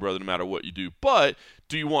linked to your brother no matter what you do. But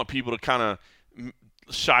do you want people to kind of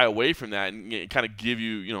shy away from that and kind of give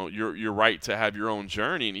you, your right to have your own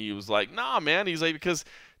journey? And he was like, nah, man. He's like, because,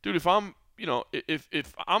 dude, if I'm,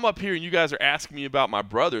 if I'm up here and you guys are asking me about my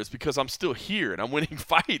brother, it's because I'm still here and I'm winning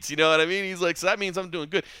fights. You know what I mean? He's like, so that means I'm doing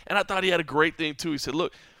good. And I thought he had a great thing too. He said,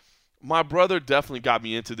 look, my brother definitely got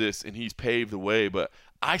me into this and he's paved the way, but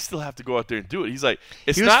I still have to go out there and do it. He's like,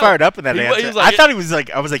 he was fired up in that answer. He was like, I thought he was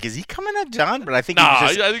like, I was like, is he coming at John? But I think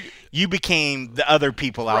I think you became the other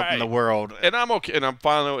people out in the world, and I'm okay, and I'm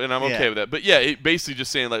fine, and I'm okay with that. But yeah, it basically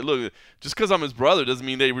just saying like, look, just because I'm his brother doesn't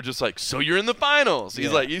mean they were just like, so you're in the finals.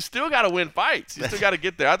 He's like, you still got to win fights. You still got to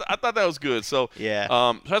get there. I thought that was good. So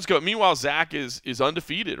so that's good. Meanwhile, Zach is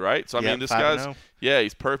undefeated, right? So I mean, this guy's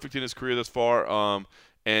he's perfect in his career thus far.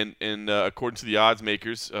 And according to the odds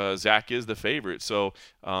makers, Zach is the favorite. So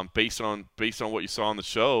based on what you saw on the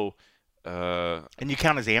show, and you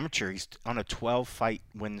count as amateur, he's on a 12-fight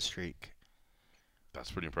win streak.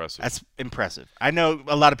 That's pretty impressive. That's impressive. I know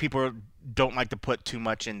a lot of people don't like to put too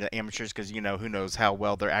much into amateurs because who knows how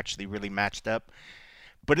well they're actually really matched up.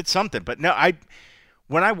 But it's something. But no,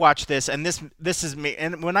 when I watched this, and this is me,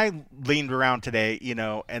 and when I leaned around today,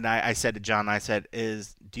 and I said to John, I said,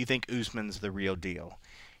 do you think Usman's the real deal?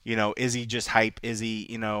 Is he just hype? Is he,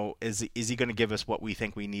 is he going to give us what we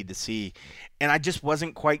think we need to see? And I just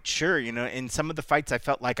wasn't quite sure. In some of the fights, I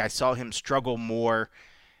felt like I saw him struggle more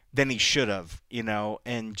than he should have.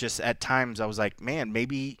 And just at times I was like, man,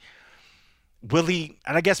 maybe will he?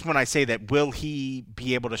 And I guess when I say that, will he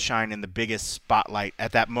be able to shine in the biggest spotlight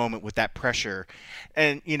at that moment with that pressure?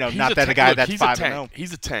 And not that a guy that's 5-0.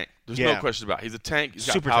 He's a tank. There's no question about it. He's a tank. He's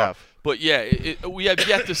got super power. tough. But yeah, we have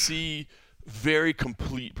yet to see very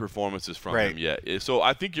complete performances from him yet. So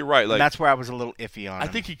I think you're right. Like, and that's where I was a little iffy on him. I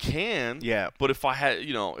think he can. Yeah. But if I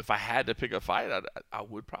had to pick a fight, I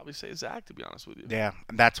would probably say Zach, to be honest with you. Yeah.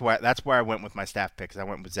 And that's where I went with my staff picks. I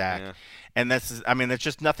went with Zach. Yeah. And it's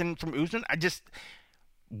just nothing from Usman. I just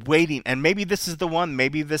waiting, and maybe this is the one.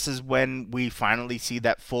 Maybe this is when we finally see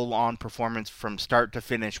that full-on performance from start to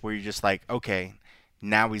finish, where you're just like, okay,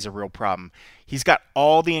 now he's a real problem. He's got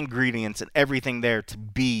all the ingredients and everything there to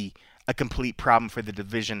be a complete problem for the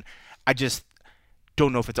division. I just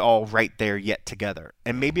don't know if it's all right there yet together,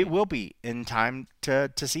 and maybe it will be in time to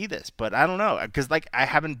see this. But I don't know, because I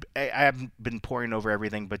haven't been poring over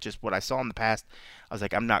everything, but just what I saw in the past, I was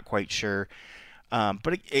like, I'm not quite sure.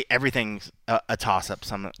 But everything's a toss up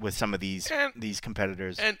with some of these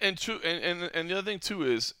competitors. And the other thing too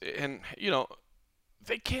is,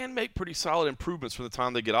 they can make pretty solid improvements from the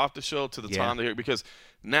time they get off the show to the time they hear, because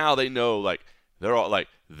now they know, like, they're all like,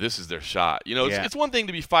 this is their shot. It's one thing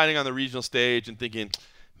to be fighting on the regional stage and thinking,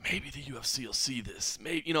 maybe the UFC will see this.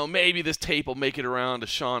 Maybe this tape will make it around to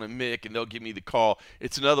Sean and Mick and they'll give me the call.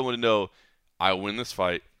 It's another one to know, I win this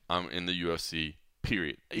fight, I'm in the UFC,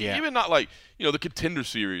 period. Yeah. Even not like, the Contender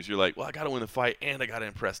Series, you're like, well, I got to win the fight and I got to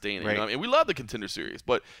impress Dana. Right. And we love the Contender Series,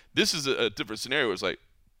 but this is a different scenario. It's like,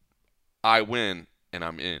 I win and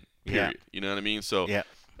I'm in, period. Yeah. You know what I mean? So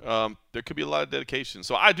there could be a lot of dedication.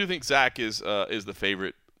 So I do think Zach is the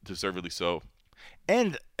favorite, deservedly so.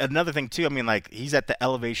 And another thing too, he's at the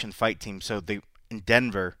Elevation Fight Team, so in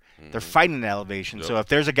Denver, they're fighting in Elevation. Yep. So if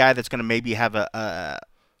there's a guy that's going to maybe have a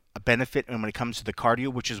benefit when it comes to the cardio,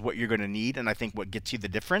 which is what you're going to need, and I think what gets you the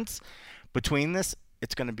difference between this,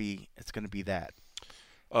 it's going to be that.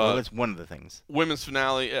 Well, that's one of the things. Women's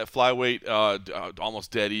finale at flyweight,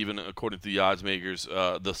 almost dead even according to the odds makers.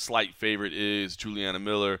 The slight favorite is Juliana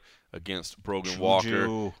Miller against Brogan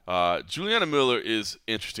Walker. Juliana Miller is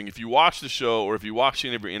interesting. If you watch the show or if you watch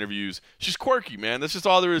any of her interviews, she's quirky, man. That's just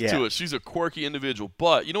all there is to it. She's a quirky individual.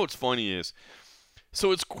 But you know what's funny is,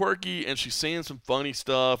 so it's quirky and she's saying some funny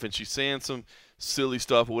stuff and she's saying some silly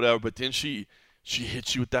stuff or whatever, but then she she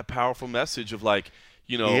hits you with that powerful message of like,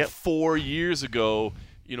 Yep. 4 years ago,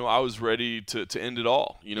 I was ready to end it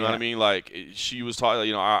all. You know what I mean? Like she was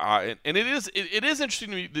talking, and it is interesting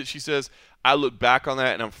to me that she says, I look back on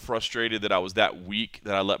that and I'm frustrated that I was that weak,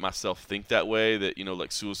 that I let myself think that way, that,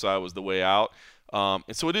 like suicide was the way out. And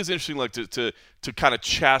so it is interesting, like to kind of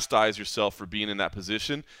chastise yourself for being in that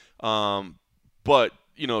position. But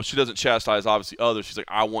she doesn't chastise obviously others. She's like,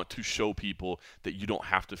 I want to show people that you don't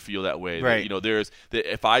have to feel that way. Right.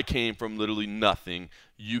 That, if I came from literally nothing,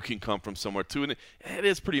 you can come from somewhere too. And it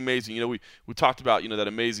is pretty amazing. We talked about that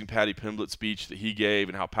amazing Patty Pimblett speech that he gave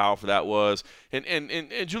and how powerful that was. And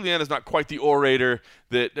Juliana's not quite the orator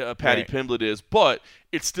that Patty Pimblett is, but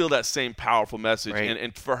it's still that same powerful message. Right.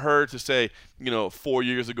 And for her to say, 4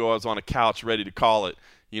 years ago I was on a couch ready to call it,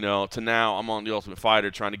 to now I'm on The Ultimate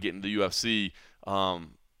Fighter trying to get into the UFC.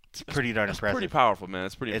 It's pretty darn impressive. Pretty powerful, man.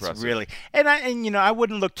 It's pretty impressive. It's really, and I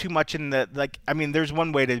wouldn't look too much in the like. I mean, there's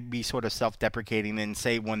one way to be sort of self-deprecating and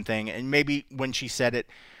say one thing, and maybe when she said it,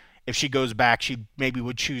 if she goes back, she maybe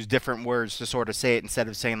would choose different words to sort of say it instead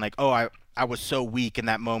of saying like, "Oh, I was so weak in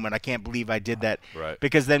that moment. I can't believe I did that." Right.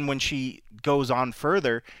 Because then when she goes on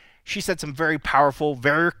further, she said some very powerful,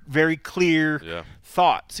 very very clear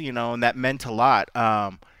thoughts, and that meant a lot.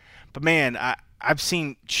 But man, I've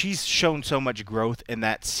seen she's shown so much growth in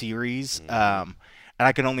that series, and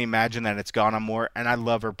I can only imagine that it's gone on more. And I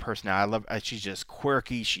love her personality. She's just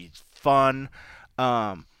quirky. She's fun.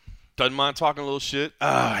 Doesn't mind talking a little shit. Oh,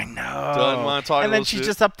 I know. Doesn't mind talking a little shit. And then she's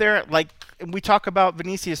just up there, like we talk about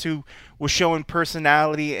Vinicius, who was showing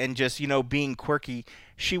personality and just being quirky.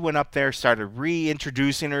 She went up there, started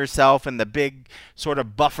reintroducing herself in the big sort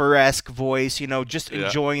of Buffer-esque voice, just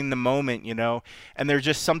enjoying the moment, and there's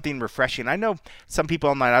just something refreshing. I know some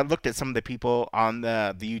people online, I looked at some of the people on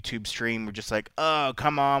the YouTube stream were just like, oh,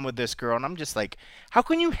 come on with this girl. And I'm just like, how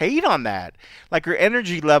can you hate on that? Like her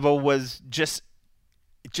energy level was just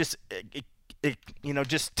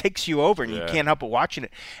takes you over and you can't help but watching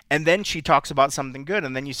it. And then she talks about something good.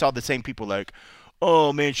 And then you saw the same people like,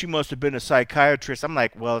 oh, man, she must have been a psychiatrist. I'm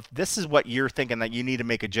like, well, if this is what you're thinking that you need to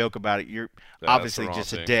make a joke about it, you're obviously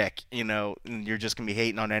just a dick, and you're just going to be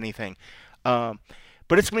hating on anything. But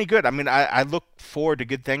it's going to be good. I mean, I look forward to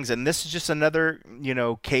good things. And this is just another,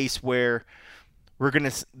 case where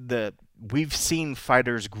we've seen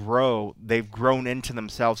fighters grow. They've grown into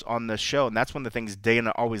themselves on the show. And that's one of the things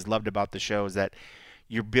Dana always loved about the show is that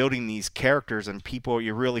you're building these characters and people,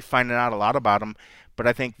 you're really finding out a lot about them. But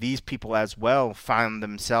I think these people as well found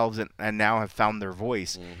themselves and now have found their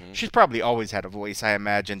voice. Mm-hmm. She's probably always had a voice, I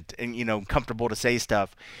imagine, and comfortable to say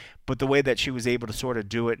stuff. But the way that she was able to sort of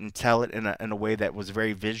do it and tell it in a way that was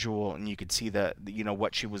very visual, and you could see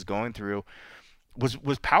what she was going through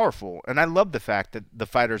was powerful. And I love the fact that the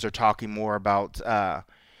fighters are talking more about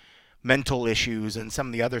mental issues and some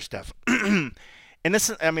of the other stuff. And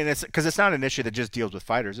it's because it's not an issue that just deals with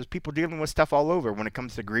fighters. There's people dealing with stuff all over when it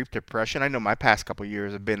comes to grief, depression. I know my past couple of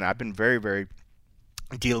years I've been very, very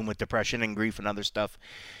dealing with depression and grief and other stuff,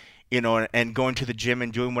 and going to the gym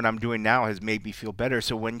and doing what I'm doing now has made me feel better.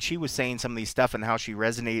 So when she was saying some of these stuff and how she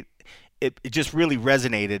resonated, it just really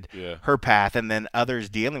resonated her path, and then others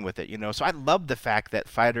dealing with it, So I love the fact that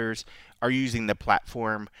fighters are using the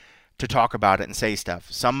platform to talk about it and say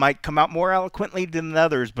stuff. Some might come out more eloquently than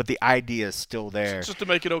others, but the idea is still there. Just to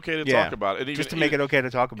make it okay to talk about it. Just to make it okay to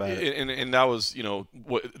talk about it. And that was,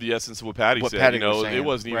 what the essence of what Patty said. Patty was saying. It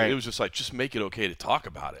wasn't even, it was just like, just make it okay to talk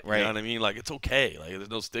about it. Right. You know what I mean? Like, it's okay. Like, there's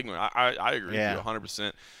no stigma. I agree with you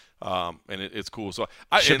 100%. And it's cool. So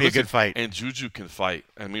should be a good fight. And Juju can fight.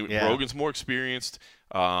 I mean, Brogan's more experienced.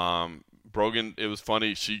 Brogan, it was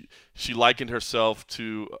funny. She likened herself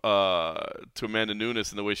to Amanda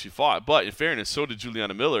Nunes in the way she fought. But in fairness, so did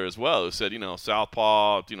Juliana Miller as well. Who said,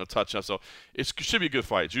 southpaw, touchdown. So it should be a good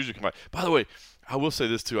fight. Juju can fight. By the way, I will say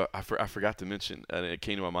this too. I forgot to mention, and it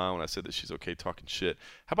came to my mind when I said that she's okay talking shit.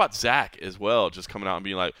 How about Zach as well, just coming out and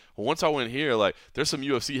being like, well, once I went here, like, there's some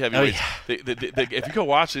UFC heavyweights. If you go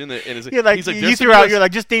watch it, and he's like, you threw out, you're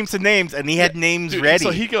like, just name some names, and he had names ready.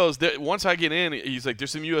 So he goes, once I get in, he's like,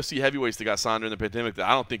 there's some UFC heavyweights that got signed during the pandemic that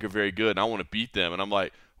I don't think are very good, and I want to beat them. And I'm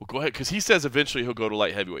like, well, go ahead, because he says eventually he'll go to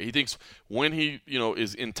light heavyweight. He thinks when he,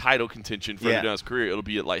 is in title contention for down his career, it'll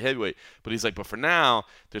be at light heavyweight. But he's like, but for now,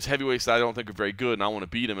 there's heavyweights that I don't think are very good, and I want to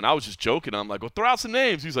beat them. And I was just joking. I'm like, well, throw out some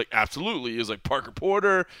names. He's like, absolutely. He was like Parker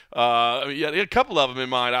Porter. He had a couple of them in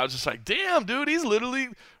mind. I was just like, damn, dude, he's literally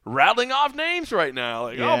rattling off names right now.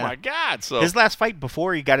 Like, oh my God. So his last fight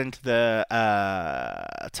before he got into the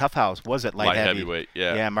Tough House was at light heavyweight.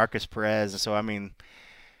 Yeah, Marcus Perez. So I mean,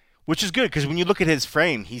 Which is good because when you look at his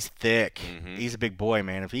frame, he's thick. Mm-hmm. He's a big boy,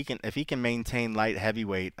 man. If he can maintain light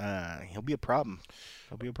heavyweight, he'll be a problem.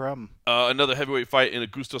 He'll be a problem. Another heavyweight fight in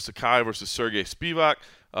Augusto Sakai versus Sergey Spivak.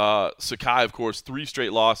 Sakai, of course, 3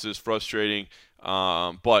 straight losses, frustrating,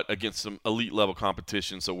 but against some elite level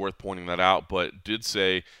competition, so worth pointing that out. But did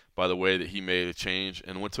say, by the way, that he made a change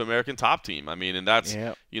and went to American Top Team. I mean, and that's,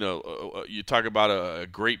 you talk about a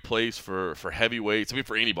great place for heavyweights. I mean,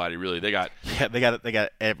 for anybody really. They got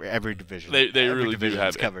every division. They really do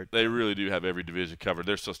have covered. They really do have every division covered.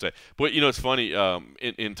 They're so steady. But it's funny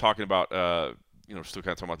in talking about. We're still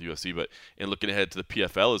kind of talking about the UFC, but in looking ahead to the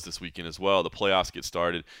PFL is this weekend as well. The playoffs get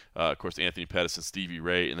started. Of course, Anthony Pettis and Stevie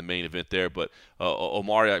Ray in the main event there. But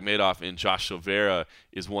Omar Akhmedov and Josh Silveira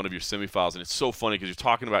is one of your semifinals. And it's so funny because you're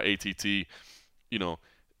talking about ATT,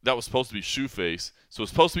 that was supposed to be Shoeface. So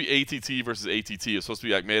it's supposed to be ATT versus ATT. It's supposed to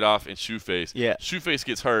be Akhmedov and Shoeface. Yeah. Shoeface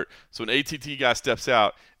gets hurt. So an ATT guy steps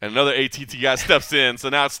out, and another ATT guy steps in. So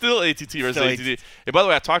now it's still ATT versus ATT. And by the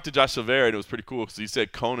way, I talked to Josh Silveira, and it was pretty cool because he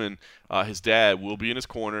said Conan, his dad, will be in his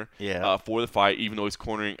corner for the fight, even though he's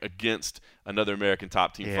cornering against another American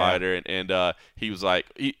Top Team fighter. And he was like,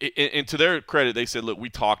 and to their credit, they said, look, we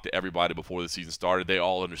talked to everybody before the season started. They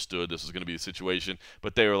all understood this was going to be the situation.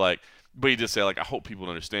 But they were like, but he just said, like, I hope people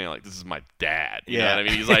understand, like, this is my dad. You know what I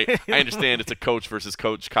mean? He's like, I understand it's a coach versus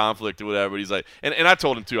coach conflict or whatever. But he's like, and I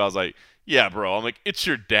told him, too, I was like, yeah, bro. I'm like, it's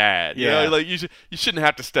your dad. Yeah. Like, you shouldn't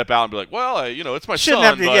have to step out and be like, well, it's my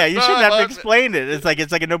son. You shouldn't have to explain it. It's like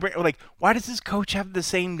a no-brainer. Like, why does this coach have the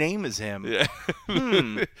same name as him? Yeah.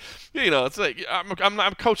 It's like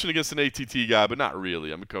I'm coaching against an ATT guy, but not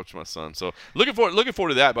really. I'm coaching my son. So looking forward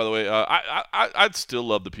to that. By the way, I'd still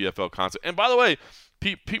love the PFL concept. And by the way,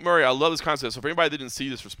 Pete Murray, I love this concept. So for anybody that didn't see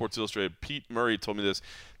this for Sports Illustrated, Pete Murray told me this.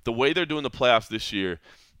 The way they're doing the playoffs this year,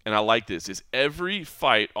 and I like this, is every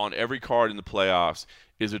fight on every card in the playoffs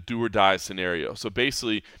is a do-or-die scenario. So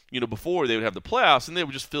basically, before they would have the playoffs, and they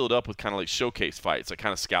would just fill it up with kind of like showcase fights, like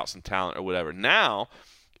kind of scouts and talent or whatever. Now,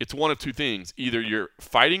 it's one of two things. Either you're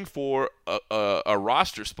fighting for a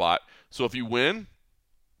roster spot, so if you win,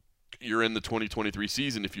 you're in the 2023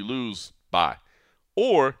 season. If you lose, bye.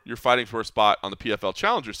 Or you're fighting for a spot on the PFL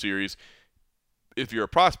Challenger Series if you're a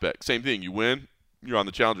prospect. Same thing. You win, you're on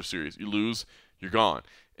the Challenger Series. You lose, you're gone.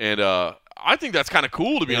 And I think that's kind of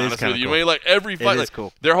cool, to be honest with you. Cool. I mean, like, every fight, it is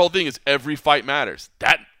cool. Their whole thing is every fight matters.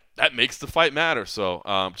 That makes the fight matter. So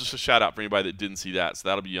just a shout-out for anybody that didn't see that. So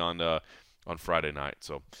that'll be on Friday night.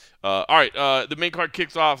 So, all right, the main card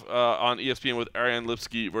kicks off on ESPN with Ariane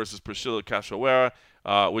Lipski versus Priscila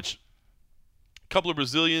Cachoeira, which a couple of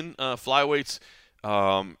Brazilian flyweights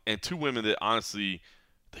and 2 women that, honestly,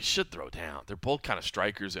 they should throw down. They're both kind of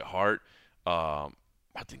strikers at heart.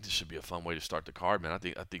 I think this should be a fun way to start the card, man. I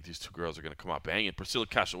think these 2 girls are going to come out banging. Priscila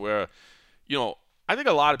Cachoeira, I think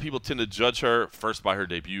a lot of people tend to judge her first by her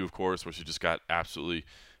debut, of course, where she just got absolutely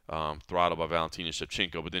throttled by Valentina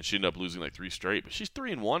Shevchenko, but then she ended up losing like 3 straight. But she's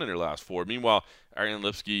 3-1 in her last 4. Meanwhile, Ariane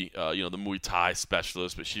Lipski, the Muay Thai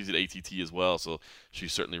specialist, but she's at ATT as well, so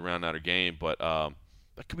she's certainly rounding out her game. But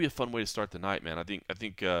that could be a fun way to start the night, man. I think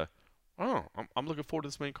I'm looking forward to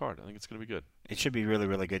this main card. I think it's going to be good. It should be really,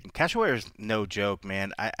 really good. Cachoeira's no joke,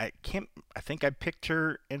 man. I think I picked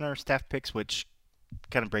her in our staff picks, which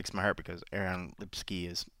kind of breaks my heart because Ariane Lipski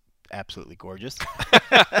is absolutely gorgeous.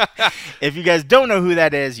 If you guys don't know who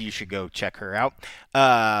that is, you should go check her out.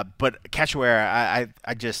 But Cachoeira,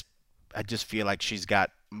 I just feel like she's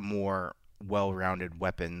got more well-rounded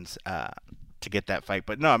weapons to get that fight.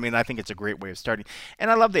 But no, I mean, I think it's a great way of starting.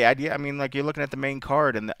 And I love the idea. I mean, like, you're looking at the main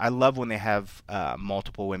card, and I love when they have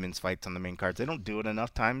multiple women's fights on the main cards. They don't do it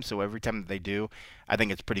enough times, so every time that they do, I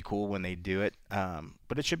think it's pretty cool when they do it.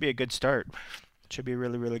 But it should be a good start. It should be a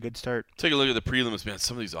really, really good start. Take a look at the prelims, man.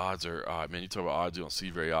 Some of these odds are, man, you talk about odds you don't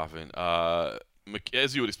see very often.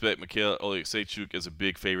 As you would expect, Mikhail Oleksiejczuk is a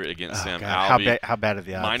big favorite against Sam Alvey. How bad are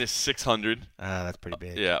the odds? Minus 600. That's pretty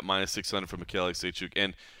big. Yeah, minus 600 for Mikhail Oleksiejczuk.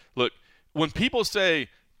 And look, when people say,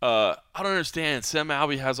 I don't understand, Sam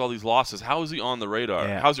Alvey has all these losses. How is he on the radar?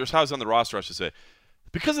 Yeah. How's he on the roster, I should say?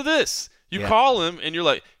 Because of this. You call him, and you're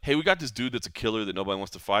like, hey, we got this dude that's a killer that nobody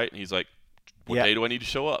wants to fight. And he's like, what day do I need to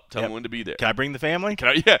show up? Tell me when to be there. Can I bring the family? Can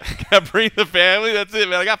I bring the family? That's it,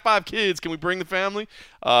 man. I got 5 kids. Can we bring the family?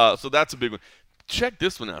 So that's a big one. Check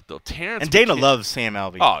this one out, though. Terrence and Dana McKinney. Loves Sam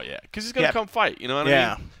Alvey. Oh, yeah, because he's going to come fight. You know what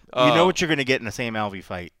I mean? You know what you're going to get in a Sam Alvey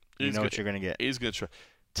fight. You know what you're going to get. He's going to try.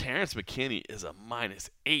 Terrence McKinney is a minus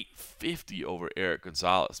 850 over Eric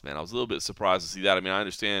Gonzalez, man. I was a little bit surprised to see that. I mean, I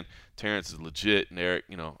understand Terrence is legit, and Eric,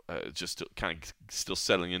 just kind of still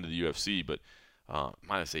settling into the UFC, but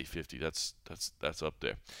Minus 850. That's up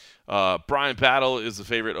there. Brian Battle is the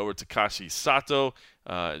favorite over Takashi Sato.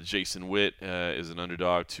 Jason Witt is an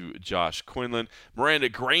underdog to Josh Quinlan. Miranda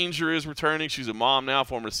Granger is returning. She's a mom now,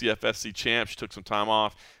 former CFSC champ. She took some time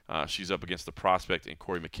off. She's up against the prospect and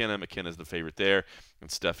Corey McKenna. McKenna's the favorite there.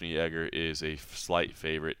 And Stephanie Egger is a slight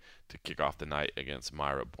favorite to kick off the night against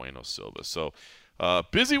Mayra Bueno Silva. So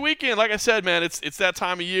busy weekend. Like I said, man, it's that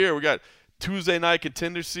time of year. We got Tuesday night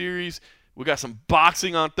Contender Series. We got some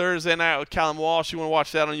boxing on Thursday night with Callum Walsh. You want to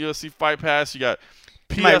watch that on UFC Fight Pass? You got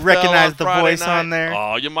PFL you might recognize on the Friday voice night. on there.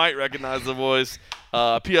 Oh, you might recognize the voice.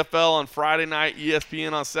 PFL on Friday night,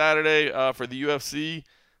 ESPN on Saturday for the UFC.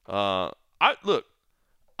 I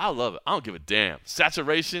love it. I don't give a damn.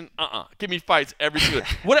 Saturation, give me fights every single.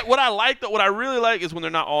 What I like, though, what I really like is when they're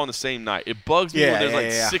not all on the same night. It bugs me when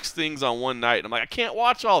there's six things on one night, and I'm like, I can't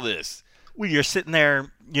watch all this. When you're sitting there,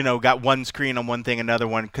 got one screen on one thing, another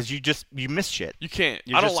one, because you miss shit. You can't.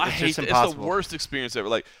 I hate it. It's the worst experience ever.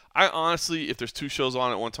 Like, I honestly, if there's two shows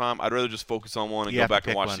on at one time, I'd rather just focus on one and go back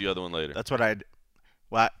and watch the other one later. That's what I'd.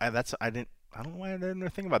 Well, I don't know why I didn't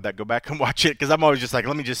think about that. Go back and watch it, because I'm always just like,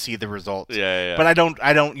 let me just see the results. Yeah. But I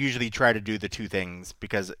don't usually try to do the two things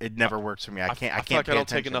because it never works for me. I can't. I feel like I don't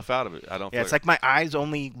take enough out of it. I don't. Yeah, it's like my eyes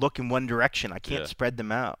only look in one direction. I can't spread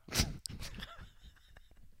them out.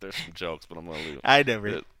 There's some jokes, but I'm going to leave them. I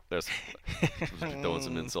never. There's throwing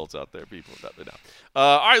some insults out there, people.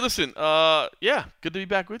 All right, listen. Yeah, good to be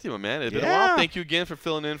back with you, my man. It's been a while. Thank you again for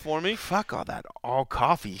filling in for me. Fuck all that all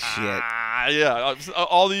coffee shit. Yeah.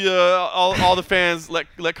 All the fans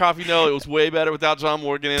let Coffee know it was way better without John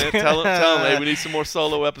Morgan in it. Tell him, hey, we need some more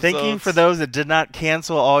solo episodes. Thank you for those that did not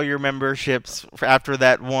cancel all your memberships after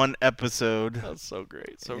that one episode. That's so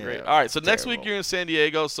great. Great. All right, so next week you're in San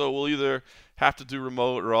Diego, so we'll either have to do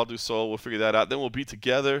remote or I'll do solo. We'll figure that out. Then we'll be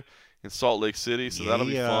together in Salt Lake City, so that'll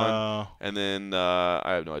be fun. And then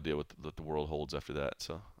I have no idea what the world holds after that,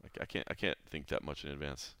 so I can't think that much in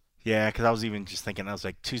advance. Yeah, because I was even just thinking, I was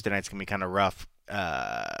like, Tuesday night's going to be kind of rough.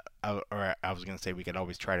 Or I was going to say we could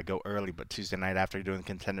always try to go early, but Tuesday night after doing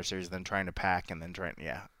Contender Series, then trying to pack, and then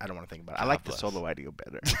I don't want to think about it. I like the solo idea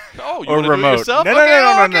better. Oh, you or want to remote. Do it yourself? No.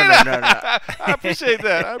 I appreciate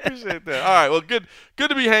that. All right, well, good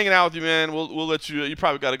to be hanging out with you, man. We'll let you. You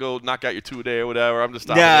probably got to go knock out your 2-a-day or whatever. I'm just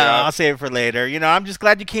stopping. Yeah, I'll save it for later. I'm just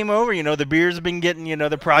glad you came over. The beers have been getting,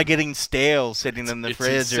 they're probably getting stale sitting in the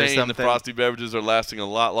fridge or something. The frosty beverages are lasting a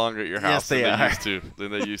lot longer at your house than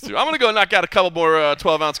they used to. I'm gonna go knock out a couple more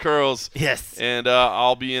 12-ounce curls. Yes. And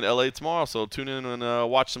I'll be in LA tomorrow, so tune in and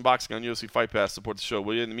watch some boxing on UFC Fight Pass. Support the show,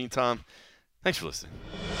 will you? In the meantime, thanks for listening.